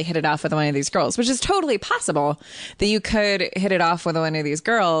you actually hit it off with one of these girls, which is totally possible that you could hit it off with one of these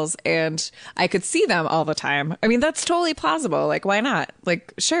girls and I could see them all the time. I mean, that's totally plausible. Like, why not?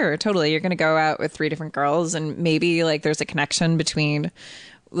 Like, sure, totally. You're going to go out with 3 different girls and maybe like there's a connection between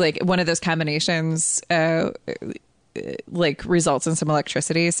like one of those combinations, like results in some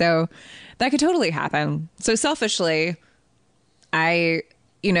electricity. So that could totally happen. So selfishly, I,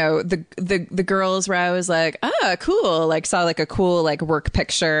 you know, the girls where I was like, ah, cool, like saw like a cool like work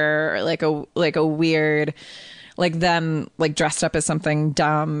picture, or like a weird, like them like dressed up as something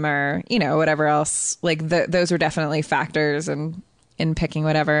dumb or, you know, whatever else. Like those were definitely factors in picking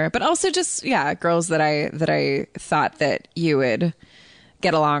whatever. But also just, yeah, girls that I thought that you would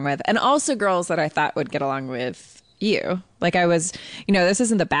get along with, and also girls that I thought would get along with you. Like, I was, you know, this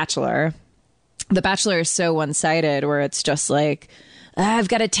isn't The Bachelor. The Bachelor is so one-sided where it's just like, I've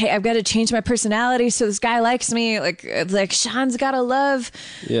got to change my personality so this guy likes me. Like Sean's got to love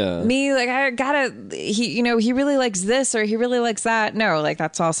me. Like, he really likes this or he really likes that. No, like,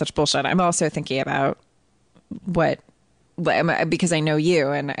 that's all such bullshit. I'm also thinking about because I know you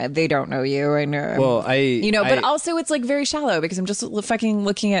and they don't know you. I know. Well, but also it's like very shallow because I'm just fucking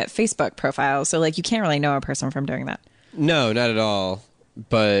looking at Facebook profiles. So like, you can't really know a person from doing that. No, not at all.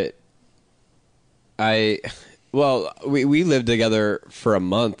 But we lived together for a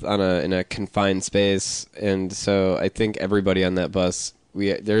month in a confined space, and so I think everybody on that bus,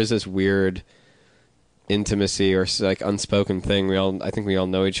 there's this weird intimacy or like unspoken thing. I think we all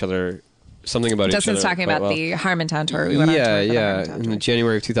know each other. Something about Dustin's each other. talking about the Harmontown tour. We went on tour. Yeah. In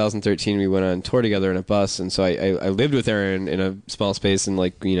January of 2013, we went on tour together in a bus, and so I lived with Aaron in a small space, and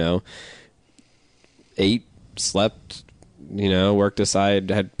like, you know, ate, slept, you know, worked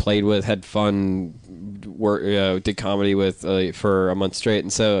aside, had played with, had fun, did comedy with for a month straight,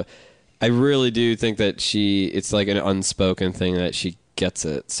 and so I really do think that it's like an unspoken thing that she gets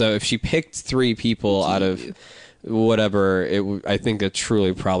it. So if she picked 3 people out of whatever, I think it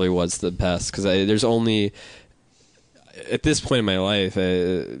truly probably was the best, because there's only, at this point in my life,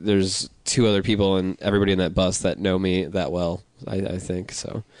 there's 2 other people and everybody in that bus that know me that well, I think.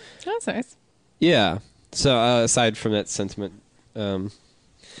 So that's nice. Yeah. So aside from that sentiment,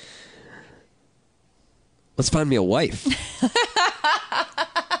 let's find me a wife.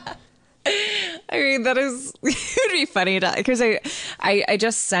 I mean, that is, it would be funny because I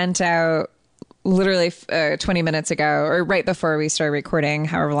just sent out literally 20 minutes ago, or right before we started recording,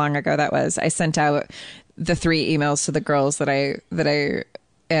 however long ago that was, I sent out the 3 emails to the girls that I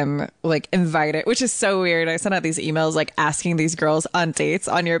am like invited, which is so weird. I sent out these emails like asking these girls on dates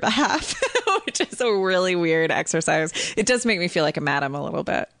on your behalf, which is a really weird exercise. It does make me feel like a madam a little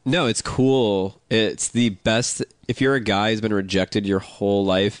bit. No, it's cool. It's the best. If you're a guy who's been rejected your whole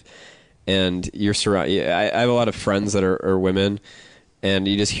life and you're surrounded, I have a lot of friends that are women, and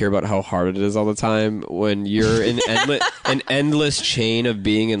you just hear about how hard it is all the time when you're in an endless chain of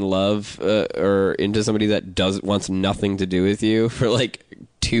being in love or into somebody that wants nothing to do with you for like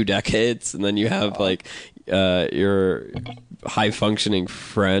 2 decades, and then you have like your high functioning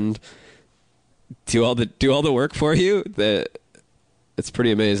friend do all the work for you. It's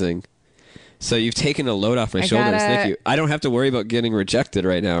pretty amazing. So you've taken a load off my shoulders. Thank you. I don't have to worry about getting rejected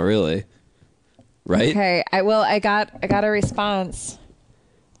right now, really. Right? Okay. I got a response.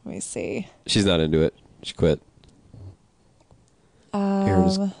 Let me see. She's not into it. She quit.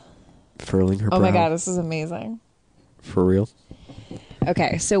 Erin's furling her brow. Oh my God, this is amazing. For real?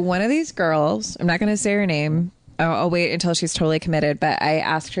 Okay, so one of these girls, I'm not going to say her name. I'll wait until she's totally committed, but I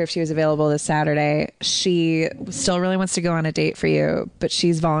asked her if she was available this Saturday. She still really wants to go on a date for you, but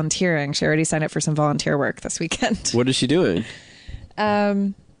she's volunteering. She already signed up for some volunteer work this weekend. What is she doing?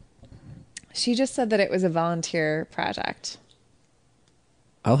 She just said that it was a volunteer project.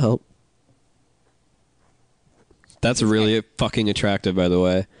 I'll help. That's really fucking attractive, by the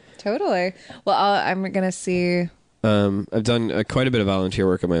way. Totally. Well, I'm going to see. I've done quite a bit of volunteer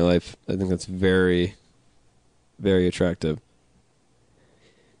work in my life. I think that's very, very attractive.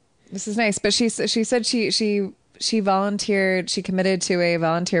 This is nice, but she said she volunteered. She committed to a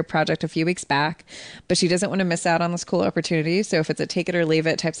volunteer project a few weeks back, but she doesn't want to miss out on this cool opportunity. So if it's a take it or leave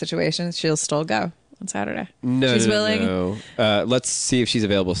it type situation, she'll still go on Saturday. No, she's no, willing. No. Let's see if she's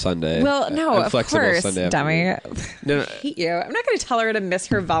available Sunday. Well, no, I'm of flexible course, Sunday dummy. No, I hate you. I'm not going to tell her to miss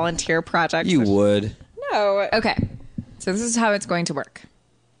her volunteer project. you would. No. Okay. So this is how it's going to work.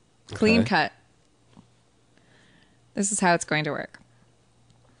 Clean cut. This is how it's going to work.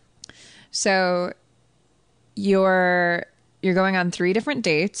 So you're going on 3 different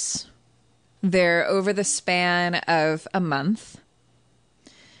dates. They're over the span of a month.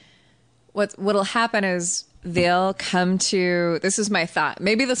 What'll happen is they'll come to, this is my thought.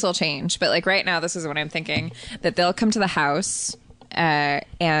 Maybe this will change, but like right now, this is what I'm thinking, that they'll come to the house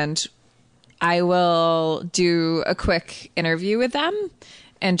and I will do a quick interview with them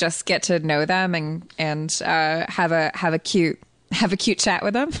and just get to know them and have a cute chat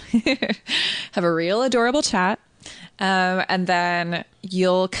with them, have a real adorable chat. And then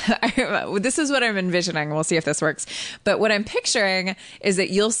this is what I'm envisioning. We'll see if this works. But what I'm picturing is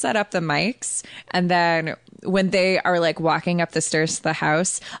that you'll set up the mics, and then when they are like walking up the stairs to the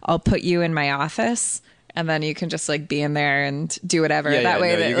house, I'll put you in my office, and then you can just like be in there and do whatever. Yeah, that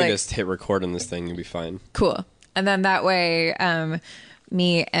way, you can like, just hit record on this thing and be fine. Cool. And then that way,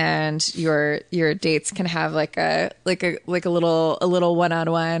 me and your dates can have like a little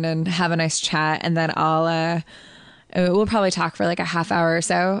one-on-one and have a nice chat, and then we'll probably talk for like a half hour or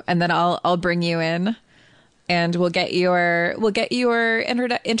so, and then I'll bring you in, and we'll get your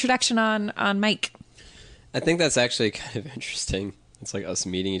introduction on mic. I think that's actually kind of interesting. It's like us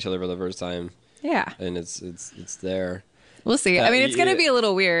meeting each other for the first time. Yeah, and it's there. We'll see. I mean, it's going to be a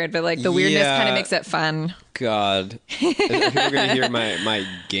little weird, but like the weirdness kind of makes it fun. God, if you're going to hear my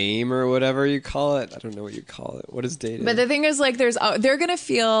game or whatever you call it, I don't know what you call it. What is dating? But the thing is, like, they're going to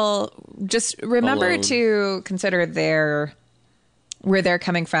feel. Just remember alone. To consider where they're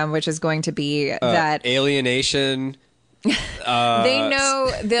coming from, which is going to be that alienation. They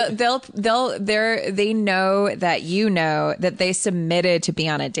know they know that you know that they submitted to be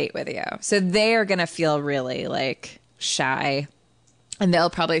on a date with you, so they are going to feel really like shy, and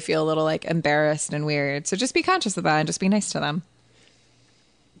they'll probably feel a little like embarrassed and weird. So just be conscious of that and just be nice to them.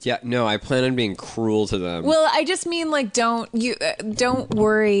 Yeah, no, I plan on being cruel to them. Well, I just mean like don't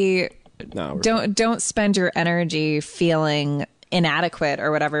worry. No, don't spend your energy feeling inadequate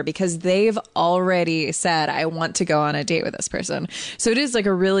or whatever, because they've already said, I want to go on a date with this person. So it is like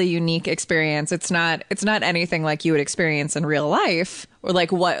a really unique experience. It's not anything like you would experience in real life, or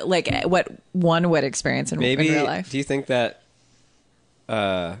like what one would experience in real life. Do you think that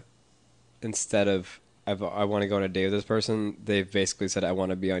instead of I want to go on a date with this person, they've basically said, I want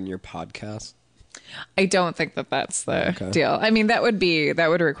to be on your podcast? I don't think that that's the deal. I mean, that would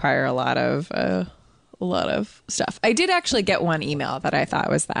require a lot of stuff. I did actually get one email that I thought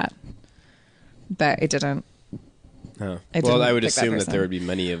was that, but it didn't. Oh. Well, I would assume that there would be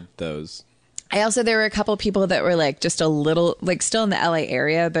many of those. I also, there were a couple people that were like just a little, like still in the LA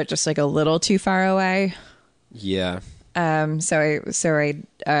area, but just like a little too far away. Yeah. Those,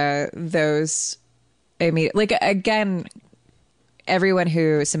 I mean, like, again, everyone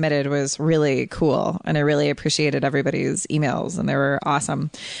who submitted was really cool, and I really appreciated everybody's emails, and they were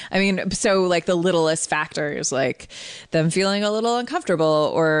awesome. I mean, so like the littlest factors, like them feeling a little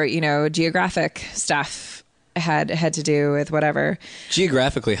uncomfortable, or, you know, geographic stuff had to do with whatever.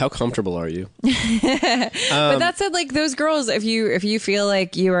 Geographically, how comfortable are you? But that said, like, those girls, if you feel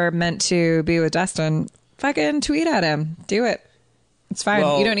like you are meant to be with Dustin, fucking tweet at him. Do it. It's fine.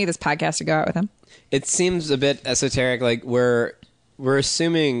 Well, you don't need this podcast to go out with him. It seems a bit esoteric. Like, we're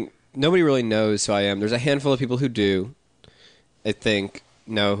assuming nobody really knows who I am. There's a handful of people who do, I think,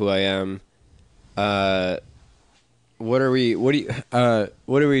 know who I am. What are we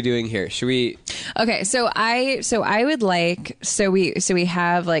doing here? Should we? Okay, so I would like, so we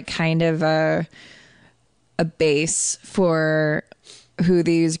have like kind of a base for who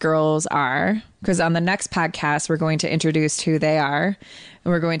these girls are, because on the next podcast we're going to introduce who they are,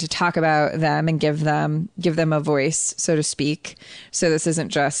 and we're going to talk about them and give them a voice, so to speak. So this isn't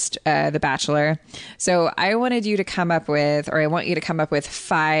just The Bachelor. So I wanted you to come up with, or I want you to come up with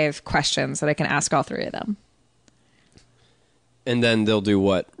 5 questions that I can ask all 3 of them. And then they'll do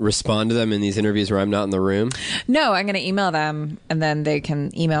what? Respond to them in these interviews where I'm not in the room? No, I'm going to email them, and then they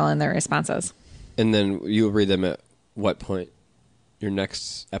can email in their responses. And then you'll read them at what point? Your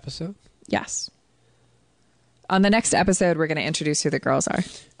next episode? Yes. On the next episode, we're going to introduce who the girls are.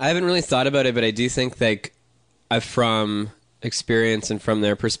 I haven't really thought about it, but I do think, like, from experience and from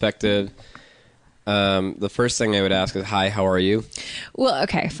their perspective, the first thing I would ask is, "Hi, how are you?" Well,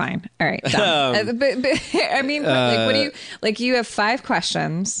 okay, fine. All right. Done. But I mean, like, what do you, like, you have 5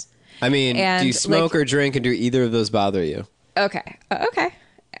 questions. I mean, And, do you smoke like- or drink, and do either of those bother you? Okay. Okay.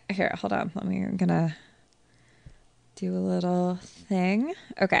 Here, hold on. I'm going to do a little thing.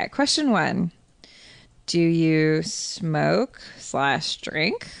 Okay. Question 1. Do you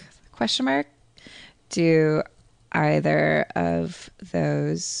smoke/drink? Question mark. Do either of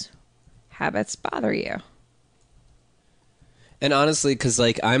those habits bother you? And honestly, because,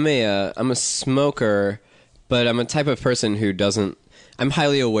 like, I'm a smoker, but I'm a type of person who doesn't. I'm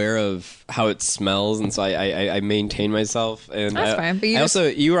highly aware of how it smells, and so I maintain myself. And That's fine.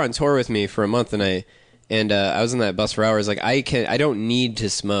 But you were on tour with me for a month, and I was in that bus for hours. Like, I don't need to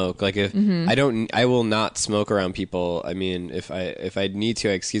smoke. Like, if I will not smoke around people. I mean, if I need to,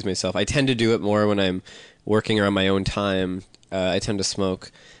 I excuse myself. I tend to do it more when I'm working around my own time. I tend to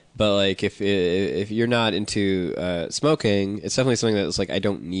smoke. But, like, if you're not into smoking, it's definitely something that's, like, I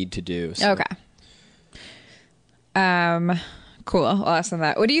don't need to do. So. Okay. Cool. I'll ask them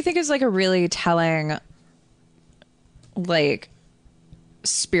that. What do you think is, like, a really telling, like,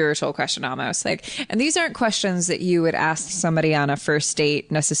 spiritual question almost? Like, and these aren't questions that you would ask somebody on a first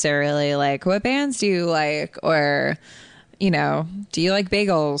date necessarily, like, what bands do you like? Or, you know, do you like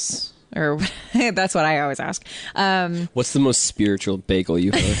bagels? Or that's what I always ask. What's the most spiritual bagel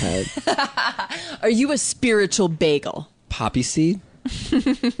you've ever had? Are you a spiritual bagel? Poppy seed?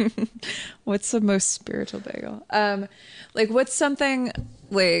 What's the most spiritual bagel? Like, what's something,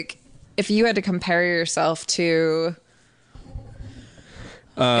 like, if you had to compare yourself to,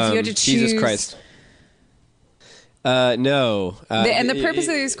 if you had to choose, Jesus Christ. No. And the purpose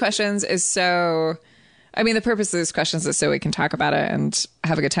of these questions is so, I mean, the purpose of these questions is so we can talk about it and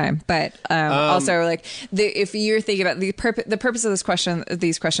have a good time. But also, like, if you're thinking about the purpose of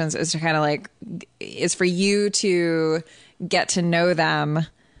these questions is to kind of, like, is for you to get to know them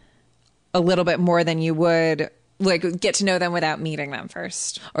a little bit more than you would, like, get to know them without meeting them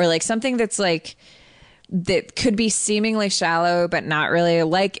first, or, like, something that's, like, that could be seemingly shallow but not really.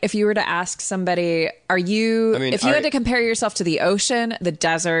 Like, if you were to ask somebody, if you had to compare yourself to the ocean, the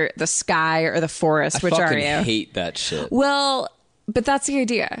desert, the sky, or the forest, which are you? I hate that shit. Well, but that's the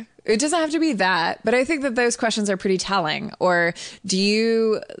idea. It doesn't have to be that, but I think that those questions are pretty telling. Or do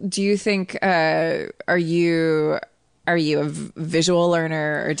you think are you a visual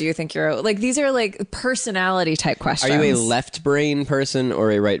learner, or do you think you're, like, these are, like, personality type questions? Are you a left brain person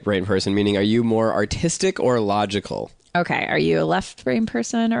or a right brain person? Meaning, are you more artistic or logical? Okay. Are you a left brain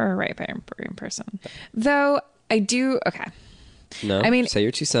person or a right brain person? Though I do. Okay. No. I mean, say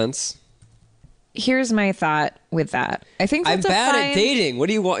your 2 cents. Here's my thought with that. I think that's I'm bad at dating. What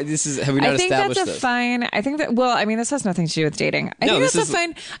do you want? Have we not established this? I think that, well, I mean, this has nothing to do with dating. I think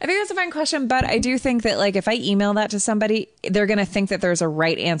that's a fine question, but I do think that, like, if I email that to somebody, they're going to think that there's a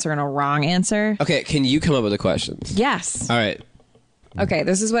right answer and a wrong answer. Okay, can you come up with the questions? Yes. All right. Okay,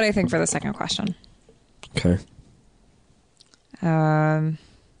 this is what I think for the second question. Okay.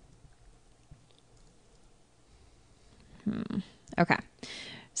 Okay.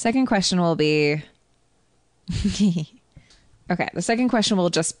 Second question will be... Okay, the second question will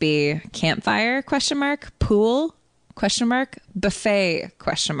just be campfire, question mark, pool, question mark, buffet,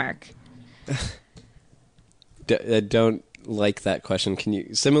 question mark. Don't like that question. Can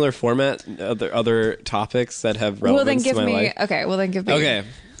you similar format? Other topics that have relevance Well, then give to my me... life? Okay, well, then give me... Okay.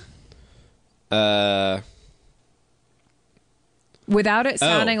 Without it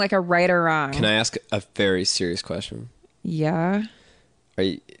sounding like a right or wrong. Can I ask a very serious question? Yeah.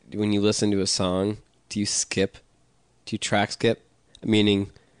 When you listen to a song, do you skip? Do you track skip? Meaning,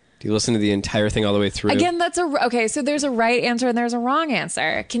 do you listen to the entire thing all the way through? Again, that's okay. So there's a right answer and there's a wrong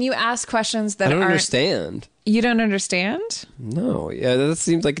answer. Can you ask questions that I don't aren't... understand. You don't understand? No. Yeah, that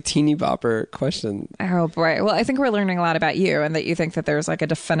seems like a teeny bopper question. Oh boy. Well, I think we're learning a lot about you, and that you think that there's like a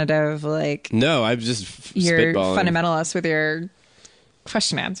definitive No, I'm just you're spitballing. fundamentalist with your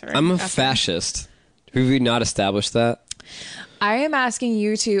question answer. I'm a fascist. Have we not established that? I am asking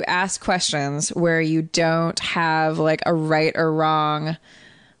you to ask questions where you don't have like a right or wrong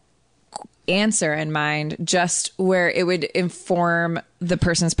answer in mind, just where it would inform the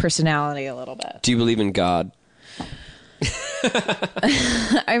person's personality a little bit. Do you believe in God?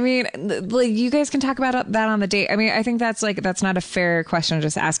 I mean, like, you guys can talk about that on the date. I mean, I think that's not a fair question,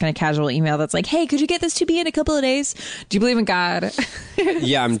 just asking a casual email that's like, hey, could you get this to me in a couple of days? Do you believe in God?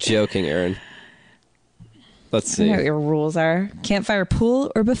 Yeah, I'm joking, Aaron. Let's I see. know what your rules are. Campfire,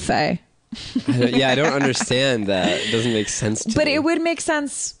 pool, or buffet? I don't understand that. It doesn't make sense to me. But it would make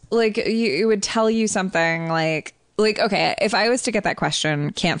sense, like, it would tell you something like, okay, if I was to get that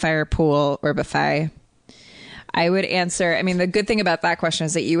question, campfire, pool, or buffet, I would answer. I mean, the good thing about that question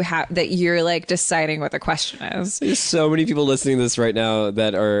is that you're like deciding what the question is. There's so many people listening to this right now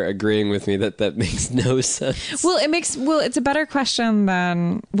that are agreeing with me that makes no sense. Well, it's a better question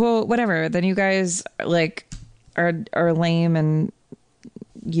than, whatever. Then you guys like are lame and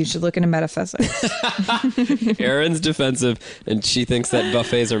you should look into metaphysics. Erin's defensive, and she thinks that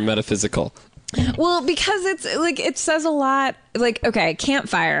buffets are metaphysical. Well, because it's like, it says a lot. Like, okay,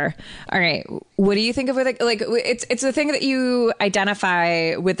 campfire. All right, what do you think of it? Like, it's the thing that you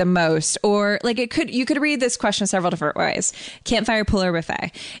identify with the most, or like you could read this question several different ways. Campfire, pool, or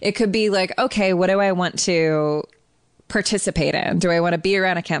buffet. It could be like, okay, what do I want to participate in? Do I want to be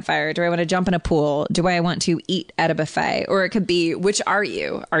around a campfire? Do I want to jump in a pool? Do I want to eat at a buffet? Or it could be, which are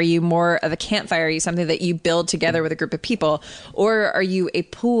you? Are you more of a campfire? Are you something that you build together with a group of people? Or are you a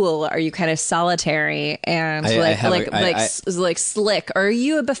pool? Are you kind of solitary and like slick? Or are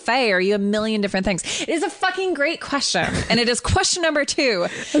you a buffet? Are you a million different things? It is a fucking great question. And it is question number 2.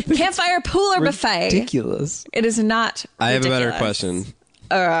 Campfire, pool, or buffet? Ridiculous. It is not ridiculous. I have a better question.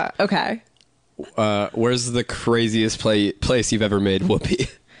 Okay. Where's the craziest place you've ever made whoopee?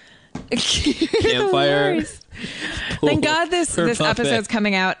 Campfire. Thank God this episode's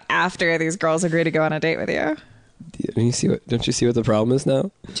coming out after these girls agree to go on a date with you. Don't you see what the problem is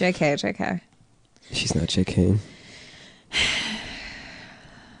now? JK. She's not JK.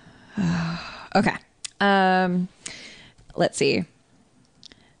 Okay. Let's see.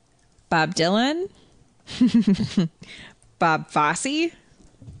 Bob Dylan. Bob Fosse.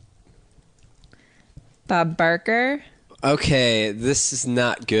 Bob Barker. Okay, this is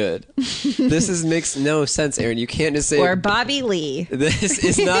not good. This makes no sense, Aaron. You can't just say... Or Bobby Lee. This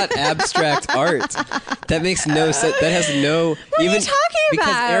is not abstract art. That makes no sense. That has no... What are you talking because,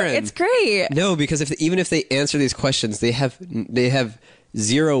 about? Aaron, It's great. No, because even if they answer these questions, they have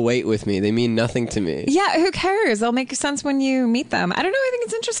zero weight with me. They mean nothing to me. Yeah, who cares? They'll make sense when you meet them. I don't know. I think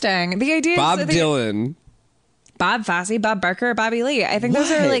it's interesting. The idea Bob is... Dylan... Bob Fosse, Bob Barker, Bobby Lee. I think those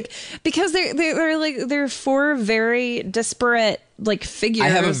are like, because they're 4 very disparate like figures. I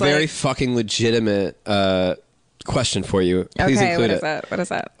have a very fucking legitimate question for you. Please include it. What is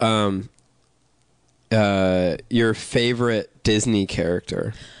that? Your favorite Disney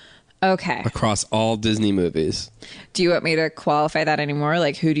character. Okay. Across all Disney movies. Do you want me to qualify that anymore?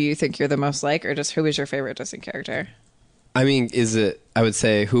 Like, who do you think you're the most like, or just who is your favorite Disney character? I mean, I would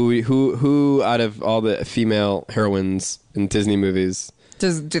say who out of all the female heroines in Disney movies?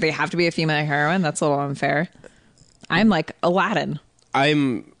 Do they have to be a female heroine? That's a little unfair. I'm like Aladdin.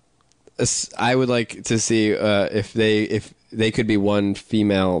 I would like to see if they could be one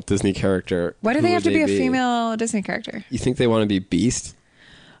female Disney character. Why do they have to be a female Disney character? You think they want to be Beast?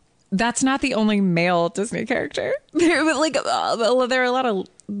 That's not the only male Disney character. There are a lot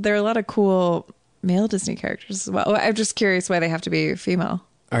of cool male Disney characters as well. I'm just curious why they have to be female.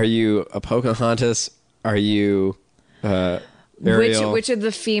 Are you a Pocahontas? Are you Ariel? Which of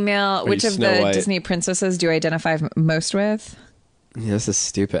the Disney princesses do you identify most with? Yeah, this is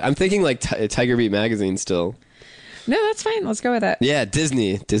stupid. I'm thinking like Tiger Beat magazine still. No, that's fine. Let's go with it. Yeah,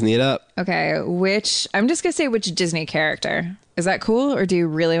 Disney it up. Okay, I'm just gonna say which Disney character. Is that cool, or do you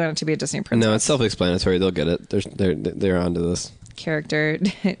really want it to be a Disney princess? No, it's self-explanatory. They'll get it. They're onto this. Character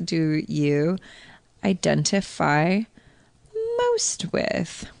do you identify most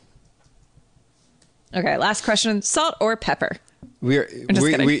with? Okay, last question: salt or pepper? We just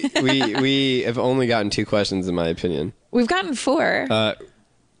kidding. we have only gotten 2 questions, in my opinion. We've gotten 4.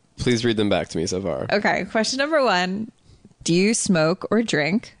 Please read them back to me so far. Okay, question number 1: do you smoke or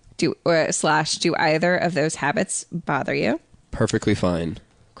drink? Do either of those habits bother you? Perfectly fine.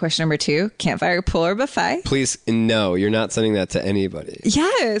 Question number 2: campfire, pool, or buffet? Please, no, you're not sending that to anybody.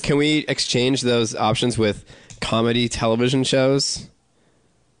 Yes. Can we exchange those options with comedy television shows?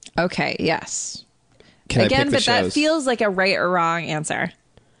 Okay, yes. Can I Again, pick the but that shows? feels like a right or wrong answer.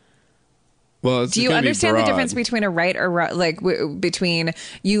 Well, it's Do you gonna be understand the broad. difference between a right or wrong, like between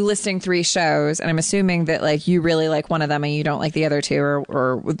you listing 3 shows, and I'm assuming that like you really like one of them and you don't like the other 2,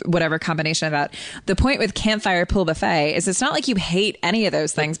 or whatever combination of that. The point with campfire, pool, buffet is it's not like you hate any of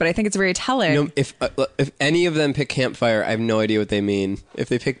those things, but I think it's very telling. You know, if any of them pick campfire, I have no idea what they mean. If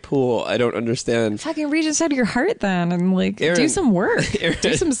they pick pool, I don't understand. Fucking reach inside your heart then and like Aaron, do some work,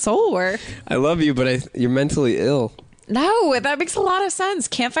 do some soul work. I love you, but you're mentally ill. No, that makes a lot of sense.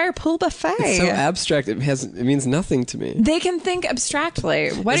 Campfire, pool, buffet. It's so abstract. It means nothing to me. They can think abstractly.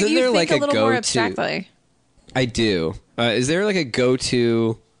 Why Isn't don't you there, think like, a little more go-to- abstractly? I do. Is there like a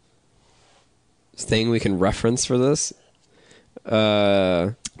go-to thing we can reference for this?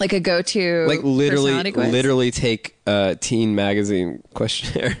 Like a go-to, Like personality quiz? literally take a teen magazine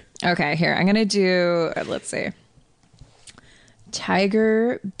questionnaire. Okay, here I'm gonna do. Let's see.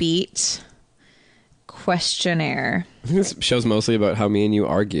 Tiger Beat questionnaire. I think this show's mostly about how me and you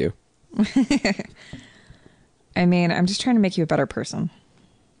argue. I mean, I'm just trying to make you a better person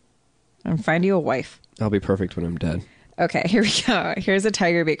and find you a wife. I'll be perfect when I'm dead. Okay, here we go. Here's a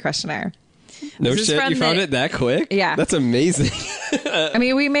Tiger Beat questionnaire. No This is shit, from you found the- it that quick? Yeah. That's amazing. I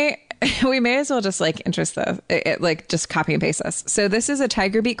mean, we may as well just like interest like just copy and paste this. So this is a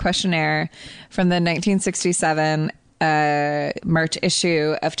Tiger Beat questionnaire from the 1967 March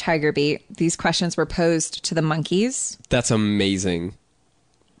issue of Tiger Beat. These questions were posed to the monkeys. That's amazing.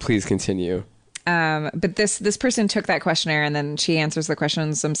 Please continue. But this person took that questionnaire and then she answers the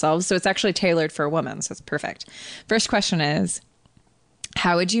questions themselves. So it's actually tailored for a woman. So it's perfect. First question is,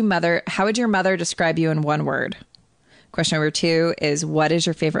 how would your mother describe you in 1 word? Question number 2 is, what is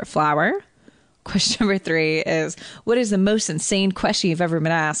your favorite flower? Question number 3 is, what is the most insane question you've ever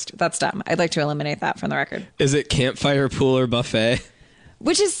been asked? That's dumb. I'd like to eliminate that from the record. Is it campfire, pool, or buffet?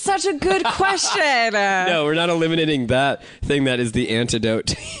 Which is such a good question. No, we're not eliminating that thing that is the antidote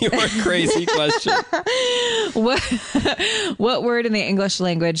to your crazy question. What word in the English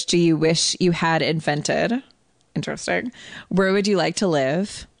language do you wish you had invented? Interesting. Where would you like to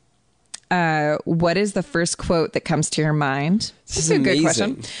live? What is the first quote that comes to your mind? This is a good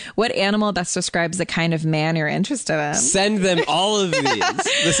amazing. question. What animal best describes the kind of man you're interested in? Send them all of these.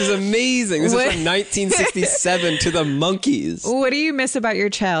 This is amazing. This What- is from 1967 to the monkeys. What do you miss about your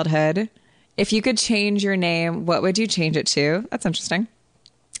childhood? If you could change your name, what would you change it to? That's interesting.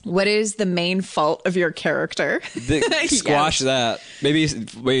 What is the main fault of your character? Squash that. Maybe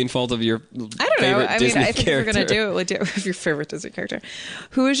main fault of your I don't know. favorite I mean, Disney I think character. if we're going to do it, we'll do it with your favorite Disney character.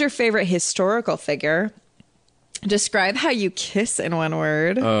 Who is your favorite historical figure? Describe how you kiss in 1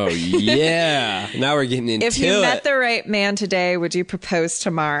 word. Oh, yeah. Now we're getting into If you it. met the right man today, would you propose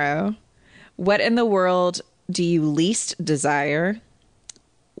tomorrow? What in the world do you least desire?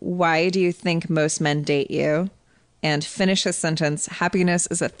 Why do you think most men date you? And finish a sentence. Happiness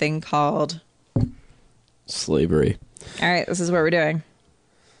is a thing called... Slavery. All right, this is what we're doing.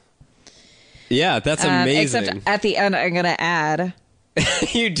 Yeah, that's amazing. Except at the end, I'm going to add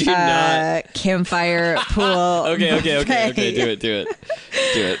You do not. campfire, pool, Okay. buffet, Do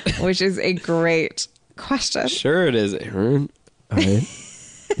it. which is a great question. Sure it is, Aaron. All right.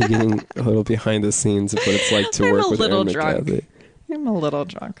 You're getting a little behind the scenes of what it's like to I'm work a with little Aaron drunk. McCarthy. I'm a little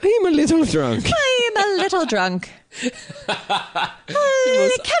drunk. I'm a little drunk. I'm a little drunk.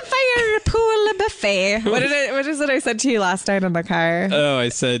 Campfire, pool, buffet. What is it I said to you last night in the car? Oh, I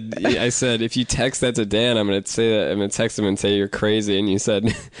said if you text that to Dan, I'm gonna say that. I'm gonna text him and say you're crazy. And you said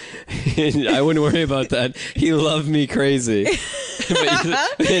I wouldn't worry about that. He loved me crazy. He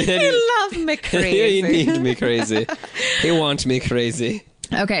love me He crazy. need me crazy. He want me crazy.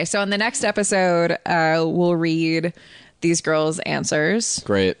 Okay, so in the next episode, we'll read these girls' answers.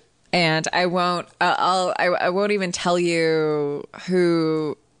 Great. And I won't. I won't even tell you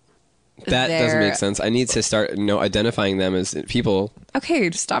who That doesn't They're- make sense. I need to start identifying them as people. Okay,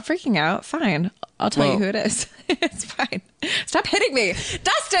 just stop freaking out. Fine. I'll tell you Well- who it is. It's fine. Stop hitting me.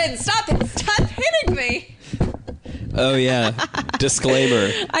 Dustin, stop hitting me. Oh yeah.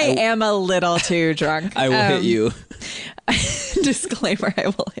 Disclaimer. I am a little too drunk. I will hit you. Disclaimer, I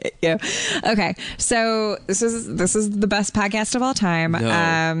will hit you. Okay, so this is the best podcast of all time.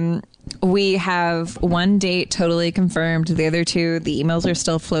 No. We have one date totally confirmed. The other two, the emails are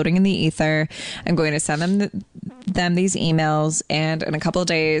still floating in the ether. I'm going to send them these emails, and in a couple of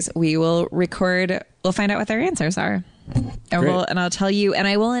days we will record. We'll find out what their answers are, and Great. I'll tell you, and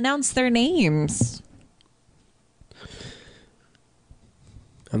I will announce their names.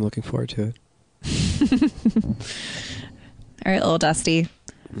 I'm looking forward to it. All right, little Dusty,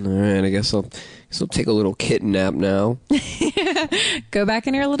 All right, I guess I'll take a little kitten nap now. go back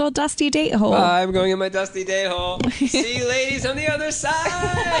in your little dusty date hole. I'm going in my dusty date hole. See you ladies on the other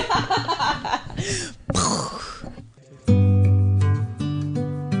side.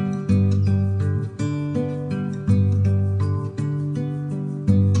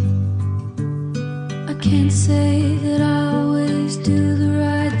 I can't say that I always do the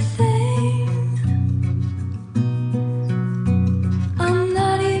right thing. I'm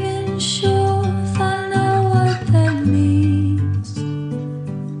not even sure if I know what that means.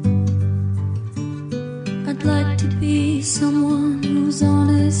 I'd like to be someone who's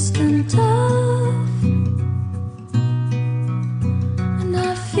honest and tough, and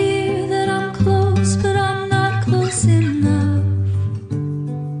I fear that I'm close, but I'm not close enough.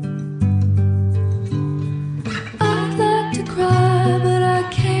 I'd like to cry, but I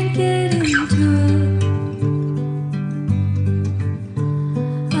can't get into it.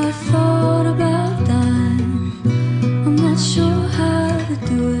 I thought about dying, I'm not sure how to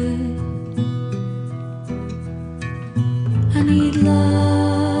do it. I need love,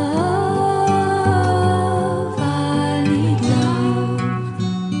 I need love.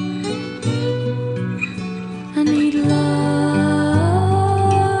 I need love,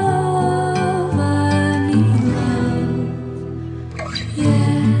 I need love.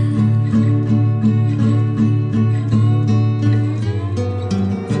 Yeah.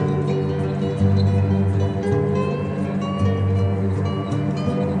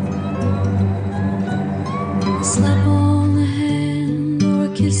 A slap on the hand or a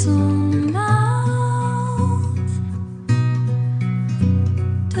kiss on the mouth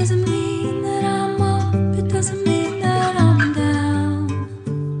doesn't mean that I'm up, it doesn't mean that I'm down.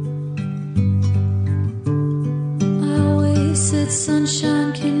 I always said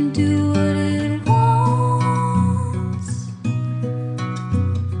sunshine can do what it wants,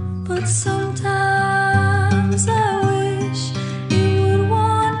 but sometimes I wish it would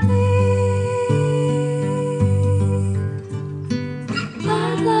want me.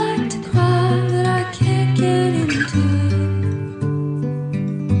 I'd like to cry, but I can't get into it.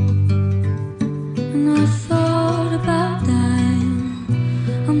 And I thought about dying,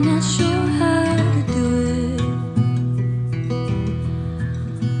 I'm not sure how to do it.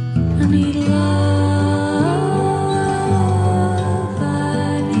 I need love, I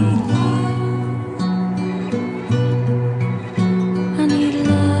need love. I need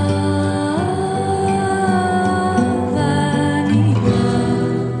love, I need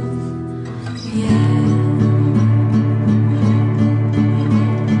love. Yeah.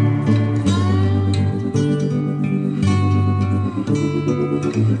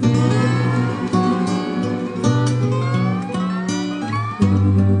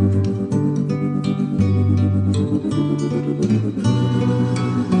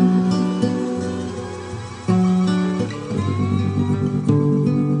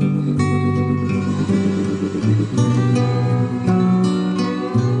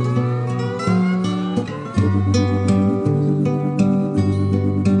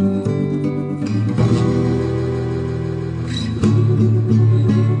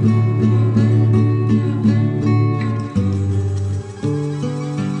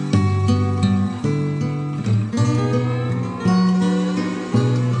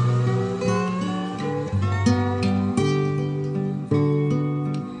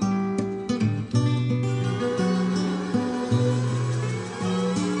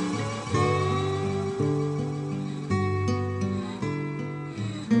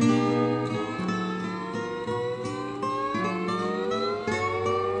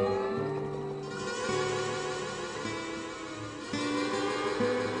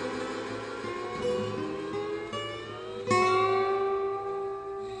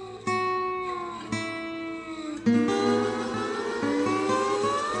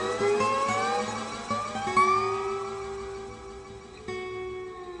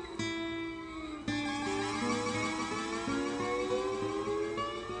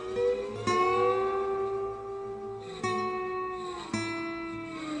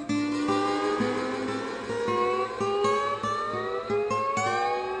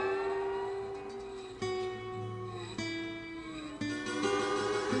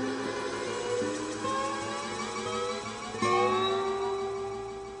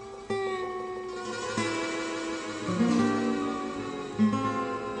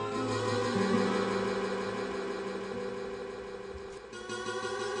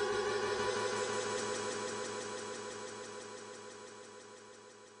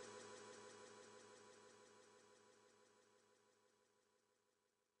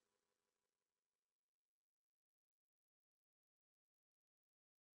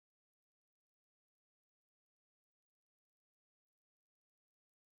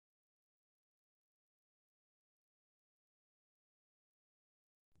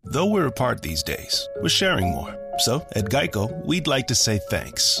 Though we're apart these days, we're sharing more. So, at Geico, we'd like to say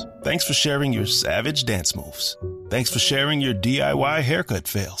thanks. Thanks for sharing your savage dance moves. Thanks for sharing your DIY haircut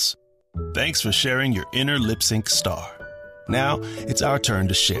fails. Thanks for sharing your inner lip sync star. Now, it's our turn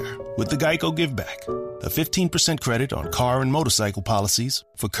to share with the Geico Give Back, a 15% credit on car and motorcycle policies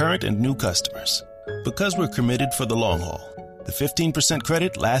for current and new customers. Because we're committed for the long haul, the 15%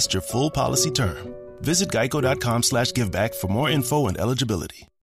 credit lasts your full policy term. Visit geico.com/giveback for more info and eligibility.